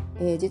れは、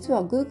実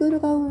は Google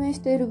が運営し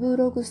ているブ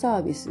ログサ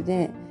ービス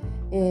で、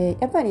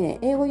やっぱりね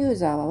英語ユー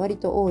ザーは割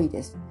と多い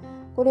です。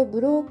これ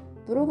ブロ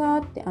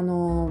ガーって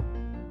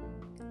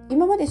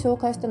今まで紹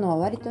介したのは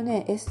割と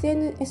ね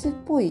SNS っ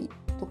ぽい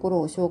ところ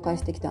を紹介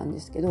してきたんで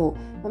すけど、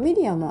メ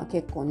ディアムは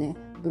結構ね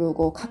ブロ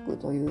グを書く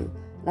という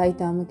ライ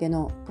ター向け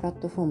のプラッ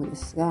トフォームで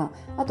すが、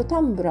あとタ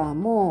ンブラー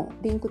も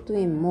リンクト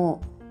イン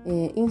も、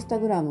インスタ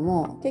グラム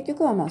も結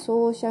局は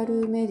ソーシャ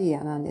ルメディ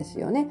アなんです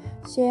よね。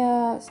シ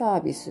ェアサ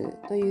ービス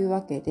という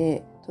わけ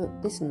で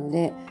すの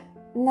で、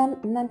なんて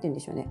言うんで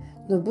しょうね。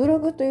ブロ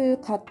グという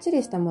かっち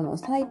りしたものを、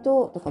サイ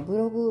トとかブ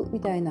ログ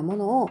みたいなも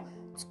のを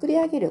作り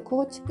上げる、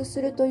構築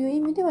するという意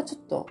味ではちょ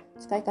っと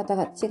使い方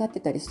が違って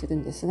たりする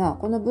んですが、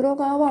このブロ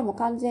ガーはもう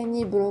完全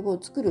にブログを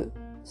作る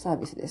サー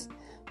ビスです。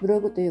ブロ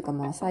グというか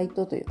サイ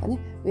トというかね、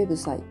ウェブ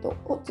サイト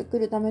を作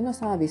るための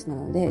サービスな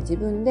ので、自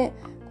分で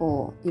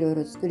いろい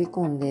ろ作り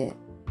込んで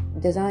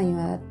デザインを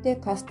やって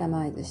カスタ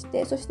マイズし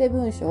て、そして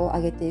文章を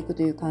上げていく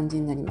という感じ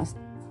になります。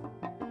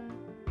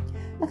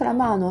だか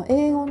ら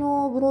英語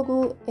のブロ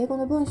グ、英語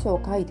の文章を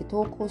書いて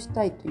投稿し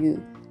たいとい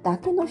うだ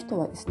けの人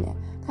はですね、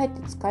かえっ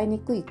て使いに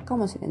くいか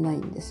もしれない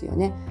んですよ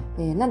ね。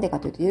なんでか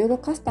というと、いろいろ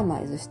カスタマ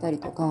イズしたり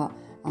とか、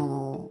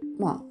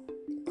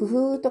工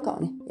夫とかを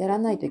ねやら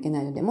ないといけ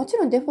ないので、もち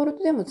ろんデフォル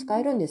トでも使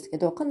えるんですけ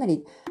ど、かな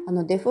り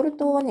デフォル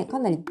トはねか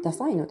なりダ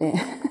サいので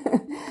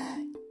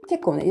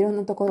結構ねいろん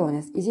なところを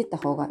ねいじった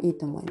方がいい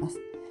と思います。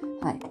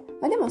はい。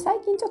でも最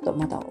近ちょっと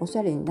またおし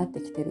ゃれになって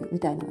きてるみ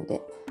たいなの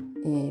で、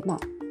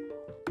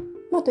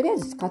とりあえ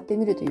ず使って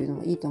みるというの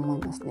もいいと思い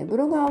ますね。ブ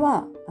ロガー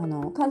は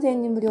完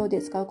全に無料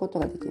で使うこと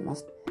ができま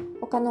す。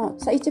他の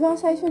一番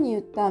最初に言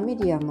ったメ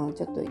ディアムは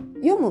ちょっと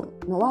読む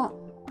のは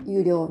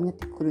有料になっ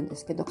てくるんで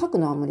すけど、書く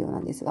のは無料な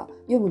んですが、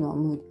読むの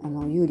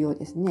は有料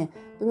ですね。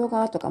ブロ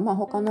ガーとか、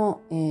他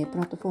の、プ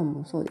ラットフォーム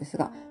もそうです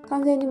が、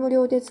完全に無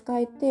料で使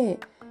えて、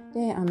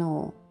で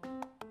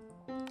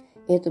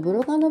ブ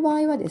ロガーの場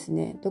合はです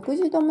ね、独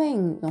自ドメイ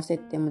ンの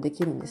設定もで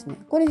きるんですね。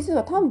これ実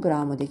はタンブ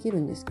ラーもできる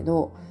んですけ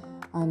ど、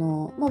ブ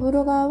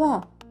ロガー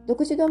は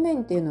独自ドメイ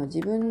ンっていうのは自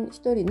分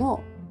一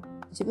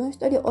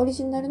人オリ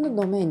ジナルの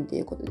ドメインって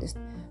いうことです。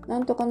な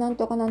んとかなん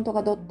とかなんと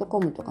か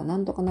 .com とかな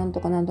んとかなん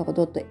とかなんとか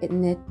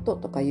 .net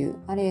とかいう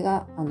あれ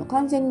が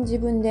完全に自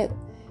分で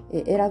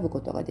選ぶこ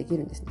とができ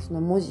るんですね。そ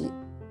の文字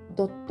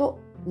ドット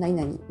何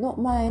々の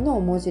前の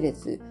文字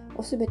列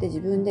をすべて自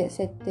分で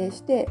設定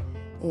して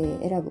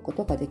選ぶこ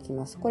とができ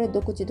ます。これ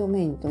独自ド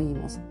メインと言い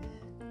ます。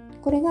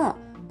これが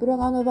ブロ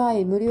ガーの場合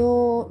無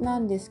料な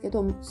んですけ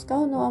ど、使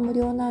うのは無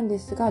料なんで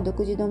すが、独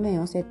自ドメイ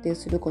ンを設定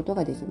すること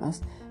ができま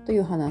すとい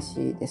う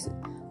話です。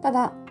た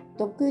だ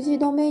独自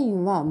ドメイ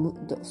ン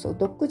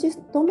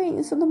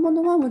そのも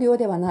のは無料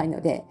ではない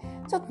ので、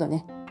ちょっと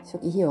ね初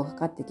期費用がか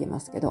かってきま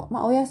すけど、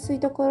お安い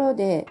ところ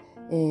で、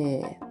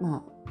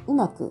う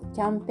まく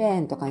キャンペ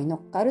ーンとかに乗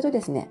っかると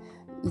ですね、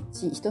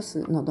一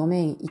つのド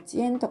メイン1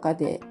円とか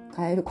で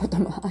買えること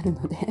もある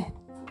ので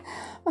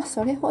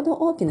それほど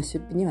大きな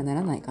出費にはな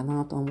らないか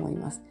なと思い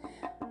ます。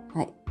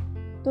はい。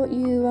と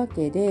いうわ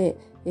けで、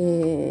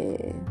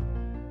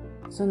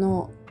そ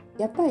の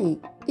やっぱ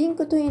りリン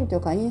クトイン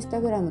とかインス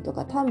タグラムと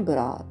かタンブ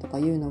ラーとか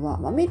いうのは、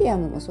メディア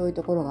ムもそういう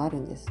ところがある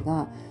んです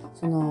が、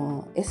そ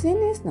の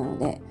SNS なの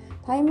で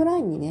タイムラ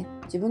インにね、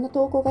自分の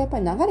投稿がやっぱ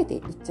り流れてい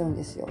っちゃうん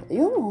ですよ。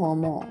読む方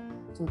も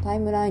そのタイ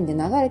ムラインで流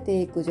れ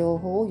ていく情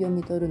報を読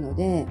み取るの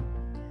で、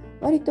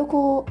割と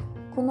こ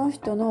の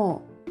人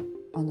の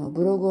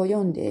ブログを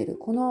読んでいる、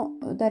この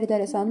誰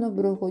々さんの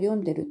ブログを読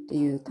んでるって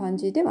いう感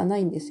じではな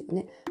いんですよ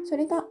ね。そ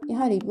れがや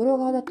はりブロ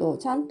ガーだと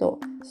ちゃんと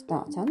した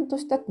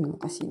っていうのもお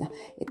かしいな、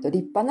立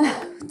派な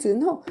普通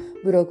の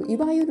ブログ、い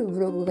わゆるブ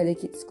ログが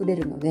作れ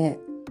るので、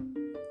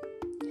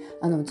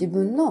自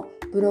分の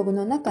ブログ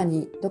の中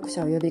に読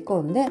者を呼び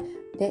込んで、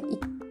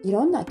い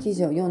ろんな記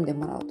事を読んで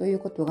もらうという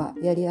ことが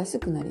やりやす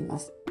くなりま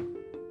す。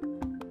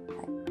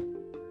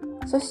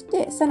そし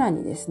てさら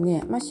にです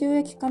ね、収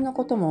益化の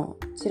ことも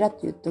ちらっ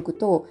と言っておく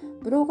と、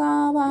ブロ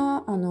ガー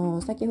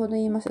は先ほど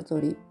言いました通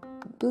り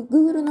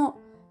Google の、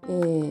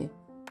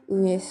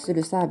運営す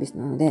るサービス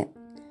なので、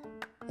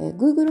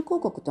Google 広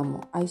告と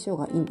も相性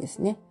がいいんです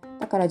ね。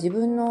だから自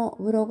分の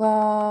ブロ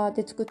ガー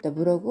で作った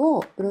ブロ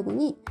グ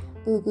に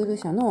Google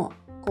社の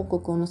広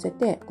告を載せ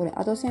て、これ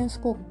AdSense 広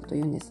告と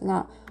いうんです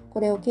が、こ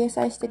れを掲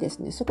載してです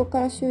ね、そこか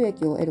ら収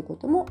益を得るこ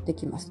ともで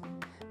きます。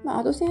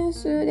アドセン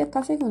スで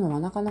稼ぐのは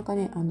なかなか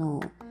ね、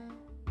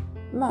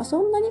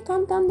そんなに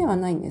簡単では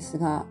ないんです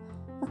が、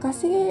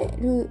稼げ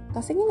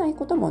ない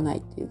こともない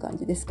っていう感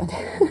じですかね。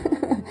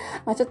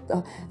ちょっ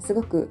とす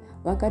ごく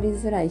分かり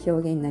づらい表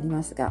現になり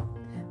ますが、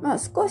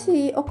少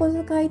しお小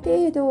遣い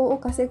程度を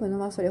稼ぐの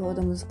はそれほ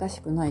ど難し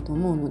くないと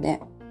思うの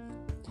で、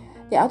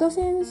アド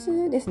セン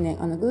スですね、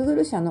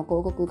Google 社の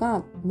広告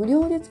が無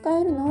料で使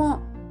えるの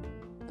は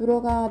ブロ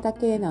ガーだ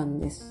けなん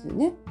です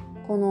ね。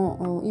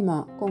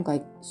今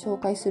回紹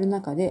介する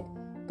中で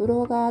ブ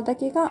ロガーだ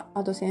けが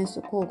アドセンス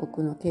広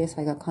告の掲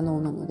載が可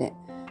能なので、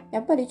や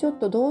っぱりちょっ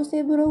とどう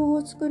せブログ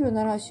を作る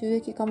なら収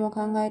益化も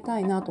考えた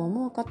いなと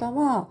思う方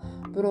は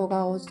ブロ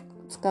ガーを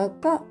使う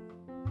か、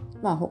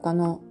他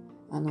の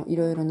い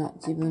ろいろな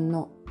自分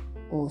の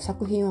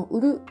作品を売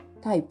る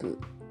タイプ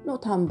の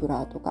タンブ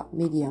ラーとか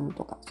メディアム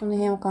とか、その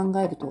辺を考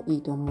えるとい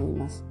いと思い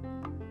ます。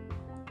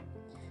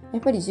や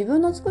っぱり自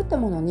分の作った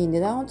ものに値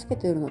段をつけ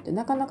て売るのって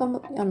なかなか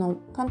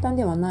簡単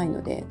ではない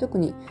ので、特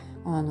に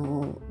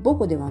母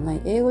語ではな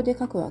い英語で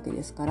書くわけ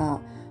ですか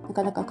ら、な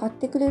かなか買っ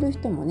てくれる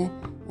人もね、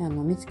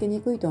見つけ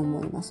にくいと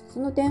思います。そ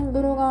の点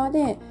ブロガー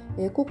で、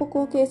広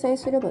告を掲載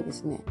すればで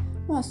すね、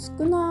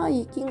少な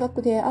い金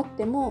額であっ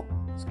ても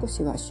少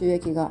しは収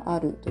益があ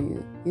るとい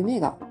う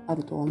夢があ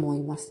ると思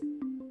います。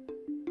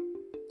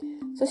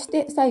そし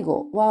て最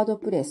後、ワード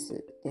プレ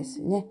スで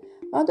すね。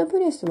ワードプ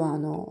レスは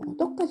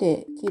どっか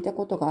で聞いた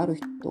ことがある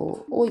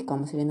人多いか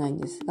もしれないん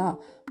ですが、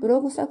ブ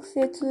ログ作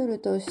成ツール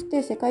とし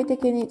て世界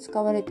的に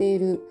使われてい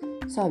る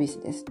サービス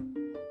です。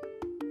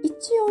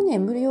一応ね、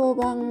無料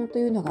版と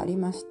いうのがあり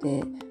まし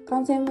て、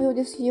完全無料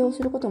で使用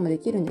することもで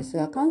きるんです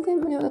が、完全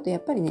無料だとや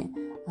っぱりね、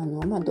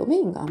ドメ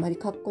インがあまり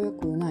かっこよ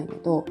くないの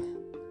と、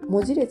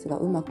文字列が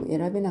うまく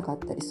選べなかっ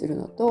たりする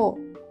のと、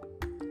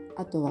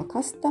あとは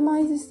カスタマ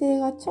イズ性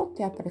がちょっ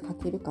とやっぱり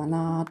欠けるか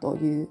なと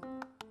いう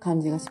感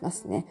じがしま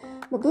すね。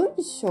文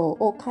章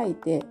を書い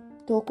て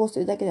投稿す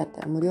るだけだっ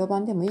たら無料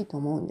版でもいいと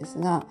思うんです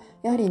が、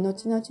やはり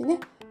後々ね、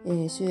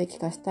収益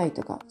化したい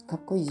とか、かっ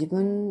こいい自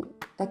分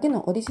だけ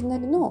のオリジナ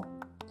ルの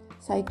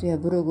サイトや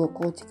ブログを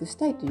構築し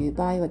たいという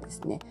場合はで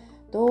すね、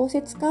どうせ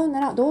ワ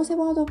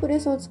ードプレ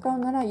スを使う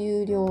なら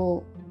有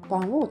料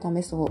版を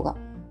試す方が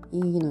い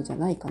いのじゃ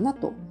ないかな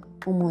と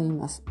思い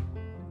ます。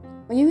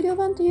有料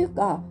版という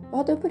か、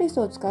ワードプレス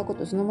を使うこ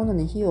とそのもの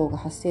に費用が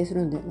発生す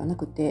るのではな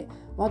くて、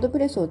ワードプ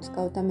レスを使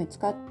っ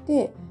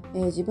て、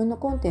自分の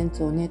コンテン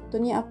ツをネット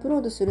にアップロ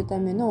ードするた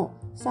めの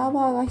サー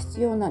バーが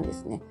必要なんで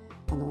すね。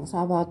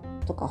サーバ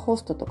ーとかホ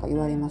ストとか言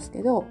われます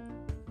けど、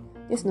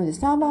ですので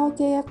サーバーを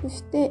契約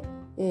して、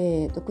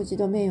独自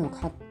ドメインを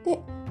買っ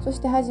て、そし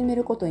て始め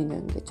ることにな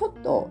るので、ちょっ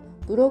と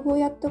ブログを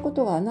やったこ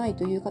とがない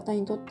という方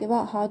にとって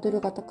はハード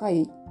ルが高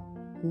い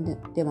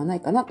ではない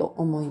かなと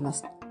思いま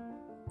す。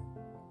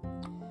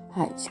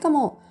はい。しか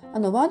も、ワ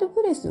ード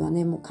プレスは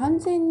ね、もう完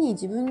全に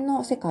自分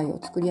の世界を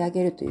作り上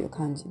げるという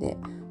感じで、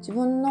自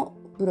分の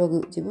ブロ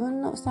グ、自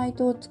分のサイ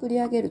トを作り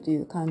上げるとい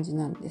う感じ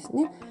なんです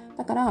ね。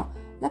だから、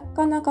な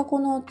かなかこ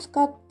の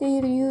使って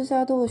いるユー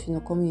ザー同士の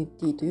コミュニ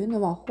ティという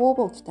のはほ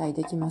ぼ期待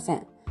できませ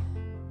ん。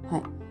は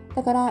い。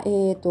だから、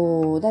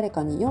誰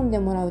かに読んで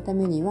もらうた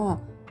めには、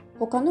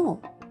他の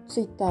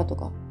Twitter と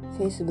か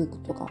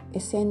Facebook とか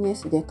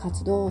SNS で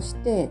活動し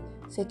て、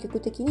積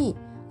極的に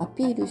ア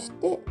ピールし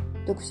て、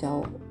読者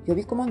を呼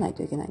び込まない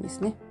といけないんで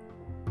すね。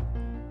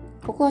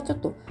ここはちょっ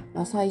と、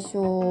最初、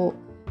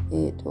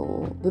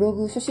ブロ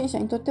グ初心者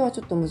にとっては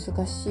ちょっと難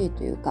しい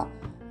というか、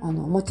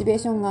モチベー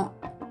ションが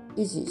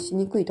維持し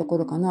にくいとこ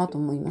ろかなと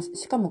思います。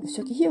しかも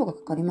初期費用が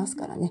かかります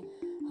からね。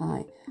は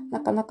い。な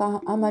かな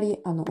かあまり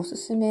おす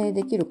すめ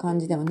できる感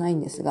じではない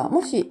んですが、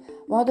もし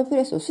ワードプ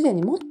レスをすで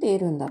に持ってい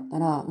るんだった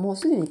ら、もう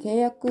すでに契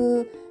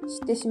約し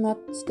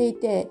てい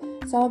て、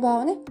サーバ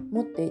ーをね、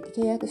持っていて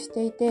契約し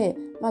ていて、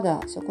まだ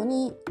そこ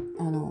に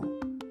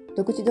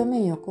独自ドメ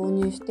インを購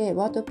入して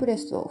ワードプレ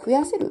スを増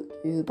やせる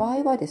という場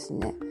合はです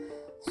ね、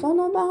そ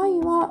の場合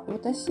は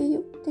私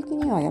的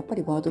にはやっぱ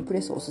りワードプ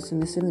レスをおすす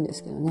めするんで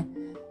すけどね。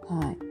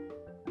はい。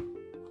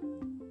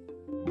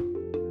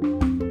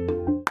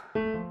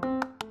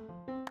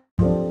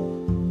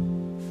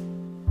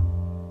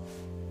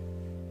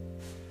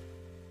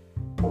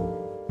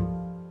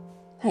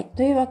はい、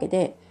というわけ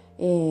で、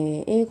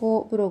英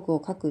語ブログ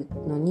を書く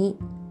のに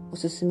お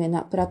すすめ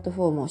なプラット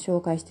フォームを紹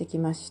介してき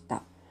まし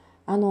た。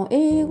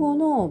英語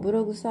のブ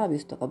ログサービ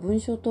スとか文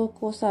章投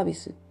稿サービ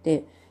スっ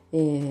て、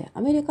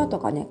アメリカと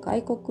かね、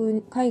海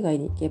外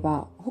に行け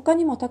ば他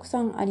にもたく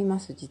さんありま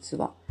す、実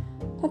は。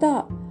た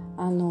だ、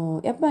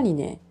やっぱり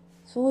ね、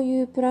そう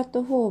いうプラッ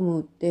トフォー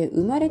ムって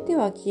生まれて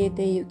は消え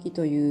てゆき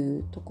とい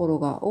うところ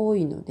が多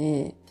いの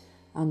で、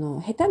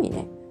下手に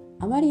ね、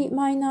あまり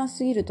マイナー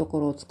すぎると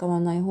ころを使わ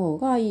ない方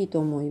がいいと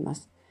思いま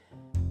す。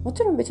も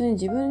ちろん別に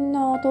自分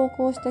の投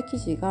稿した記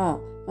事が、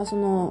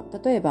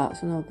例えば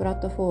そのプラッ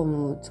トフォー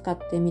ムを使っ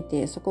てみ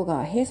て、そこ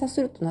が閉鎖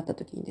するとなった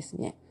時にです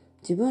ね、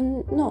自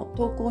分の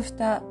投稿し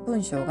た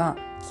文章が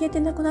消えて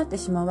なくなって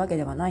しまうわけ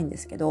ではないんで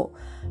すけど、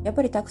やっ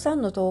ぱりたくさ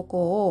んの投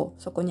稿を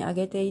そこに上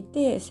げてい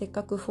て、せっ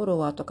かくフォロ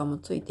ワーとかも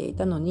ついてい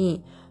たの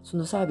に、そ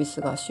のサービス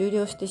が終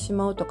了してし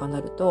まうとか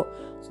なると、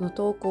その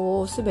投稿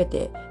をすべ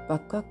てバッ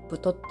クアップ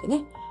取って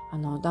ね、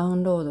ダウ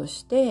ンロード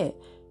して、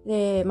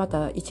で、ま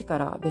た一か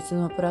ら別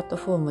のプラット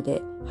フォーム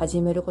で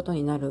始めること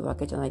になるわ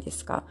けじゃないで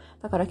すか。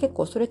だから結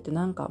構それって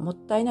なんかもっ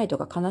たいないと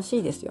か悲し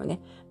いですよね。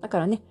だか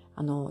らね、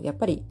やっ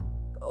ぱり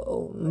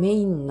メ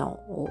インの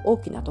大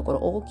きなところ、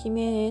大き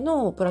め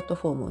のプラット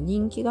フォーム、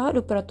人気があ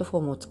るプラットフォ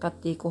ームを使っ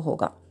ていく方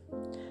が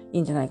い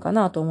いんじゃないか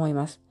なと思い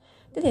ます。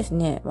でです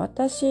ね、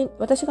私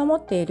が持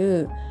ってい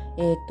る、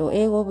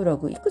英語ブロ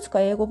グ、いくつか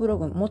英語ブロ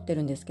グ持って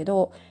るんですけ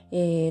ど、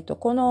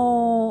こ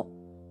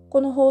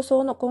の放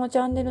送のこのチ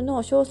ャンネル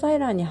の詳細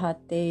欄に貼っ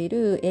てい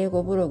る英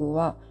語ブログ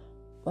は、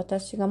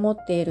私が持っ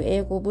ている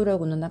英語ブロ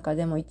グの中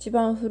でも一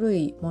番古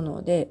いも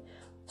ので、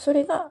そ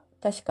れが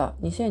確か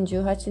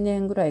2018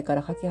年ぐらいか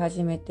ら書き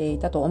始めてい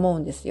たと思う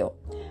んですよ。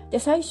で、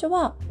最初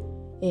は、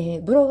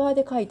ブロガー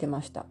で書いて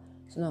ました。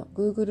その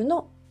Google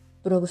の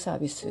ブログサー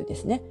ビスで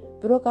すね。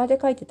ブロガーで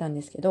書いてたん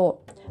ですけ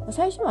ど、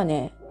最初は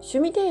ね、趣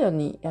味程度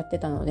にやって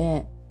たの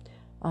で、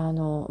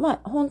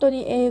本当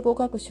に英語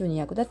学習に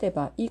役立て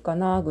ばいいか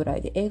なぐら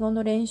いで、英語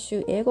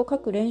書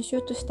く練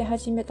習として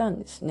始めたん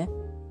ですね。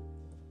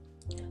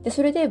で、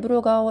それでブ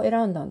ロガーを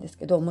選んだんです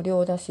けど、無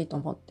料だしと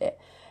思って。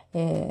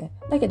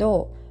だ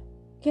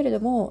けれ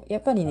ども、や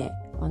っぱりね、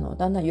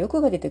だんだん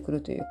欲が出てく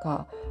るという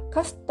か、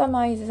カスタ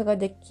マイズが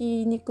で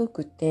きにく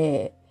く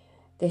て、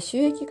で、収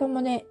益化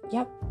もね、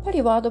やっぱ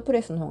りワードプ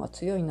レスの方が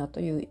強いな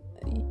という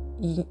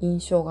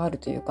印象がある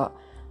というか、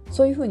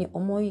そういうふうに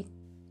思い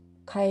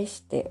返し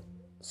て、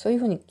そういう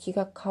ふうに気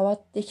が変わ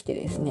ってきて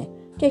ですね、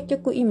結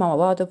局今は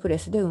ワードプレ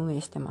スで運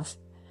営してま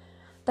す。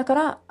だか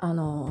ら、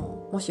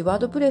もしワー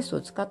ドプレス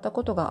を使った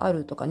ことがあ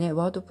るとかね、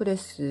ワードプレ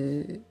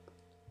ス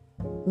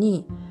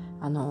に、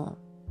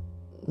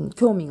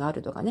興味があ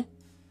るとかね。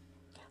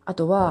あ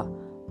とは、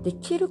で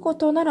きるこ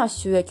となら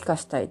収益化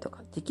したいと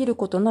か、できる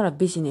ことなら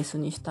ビジネス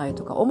にしたい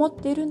とか思っ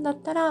ているんだっ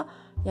たら、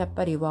やっ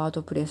ぱりワー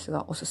ドプレス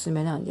がおすす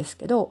めなんです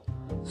けど、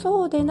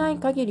そうでない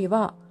限り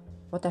は、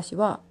私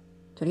は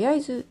とりあえ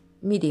ず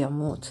ミディア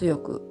ムを強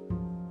く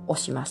推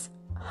します。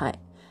はい。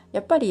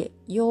やっぱり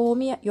読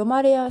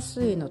まれや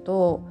すいの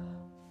と、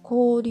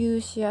交流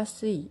しや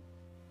すい、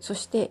そ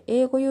して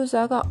英語ユー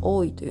ザーが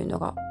多いというの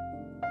が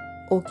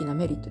大きな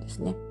メリットです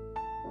ね。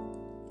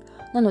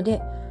なの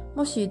で、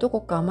もしど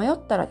こか迷っ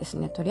たらです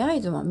ね、とりあえ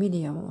ずはミデ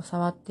ィアムを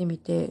触ってみ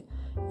て、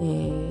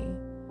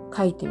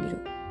書いてみる。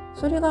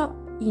それが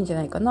いいんじゃ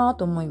ないかな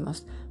と思いま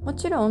す。も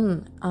ちろん、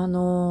ミデ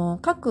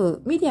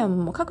ィア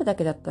ムも書くだ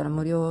けだったら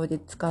無料で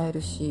使え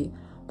るし、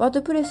ワー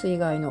ドプレス以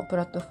外のプ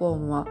ラットフォー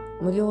ムは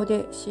無料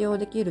で使用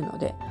できるの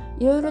で、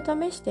いろいろ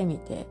試してみ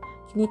て、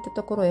気に入った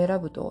ところを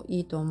選ぶとい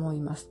いと思い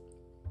ます。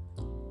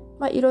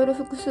いろいろ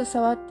複数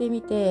触って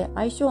みて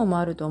相性も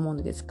あると思う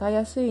ので、使い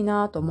やすい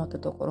なと思った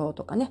ところ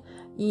とかね、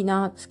いい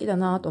な、好きだ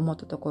なと思っ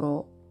たとこ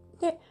ろ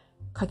で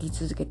書き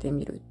続けて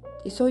みる。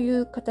そうい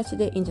う形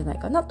でいいんじゃない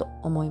かなと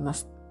思いま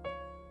す。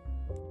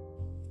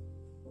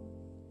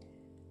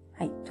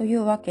はい。とい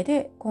うわけ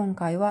で、今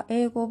回は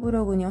英語ブ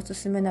ログにおす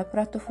すめなプ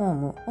ラットフォー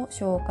ムを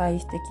紹介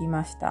してき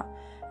ました。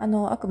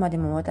あくまで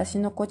も私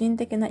の個人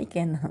的な意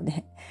見なの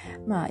で、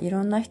い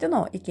ろんな人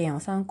の意見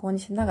を参考に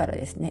しながら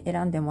ですね、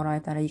選んでもら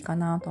えたらいいか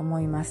なと思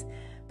います。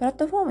プラッ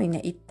トフォームにね、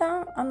一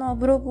旦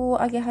ブログを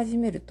上げ始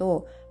める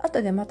と、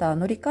後でまた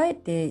乗り換え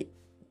て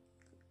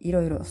い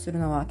ろいろする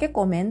のは結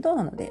構面倒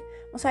なので、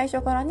最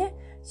初からね、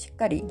しっ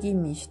かり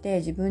吟味して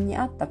自分に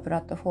合ったプ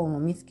ラットフォームを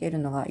見つける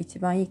のが一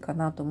番いいか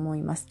なと思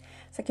います。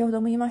先ほど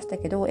も言いました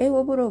けど、英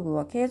語ブログ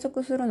は継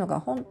続するの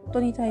が本当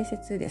に大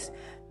切です。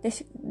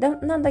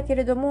なんだけ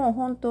れども、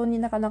本当に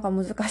なかなか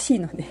難しい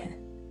ので、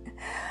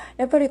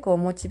やっぱり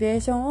モチベー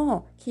ション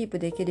をキープ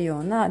できるよ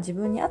うな自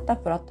分に合った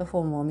プラットフ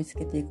ォームを見つ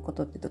けていくこ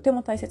とってとて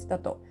も大切だ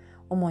と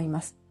思いま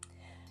す。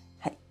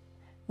はい。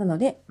なの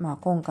で、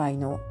今回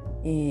の、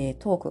ト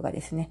ークが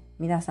ですね、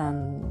皆さ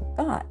ん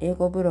が英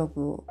語ブロ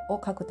グを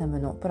書くため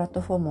のプラッ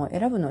トフォームを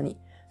選ぶのに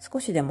少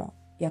しでも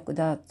役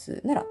立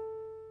つなら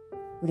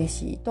嬉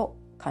しいと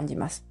感じ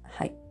ます。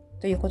はい。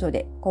ということ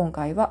で、今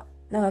回は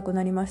長く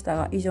なりました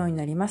が以上に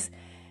なります。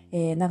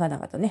長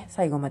々とね、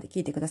最後まで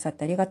聞いてくださっ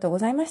てありがとうご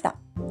ざいました。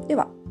で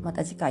は、ま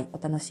た次回お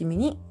楽しみ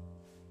に。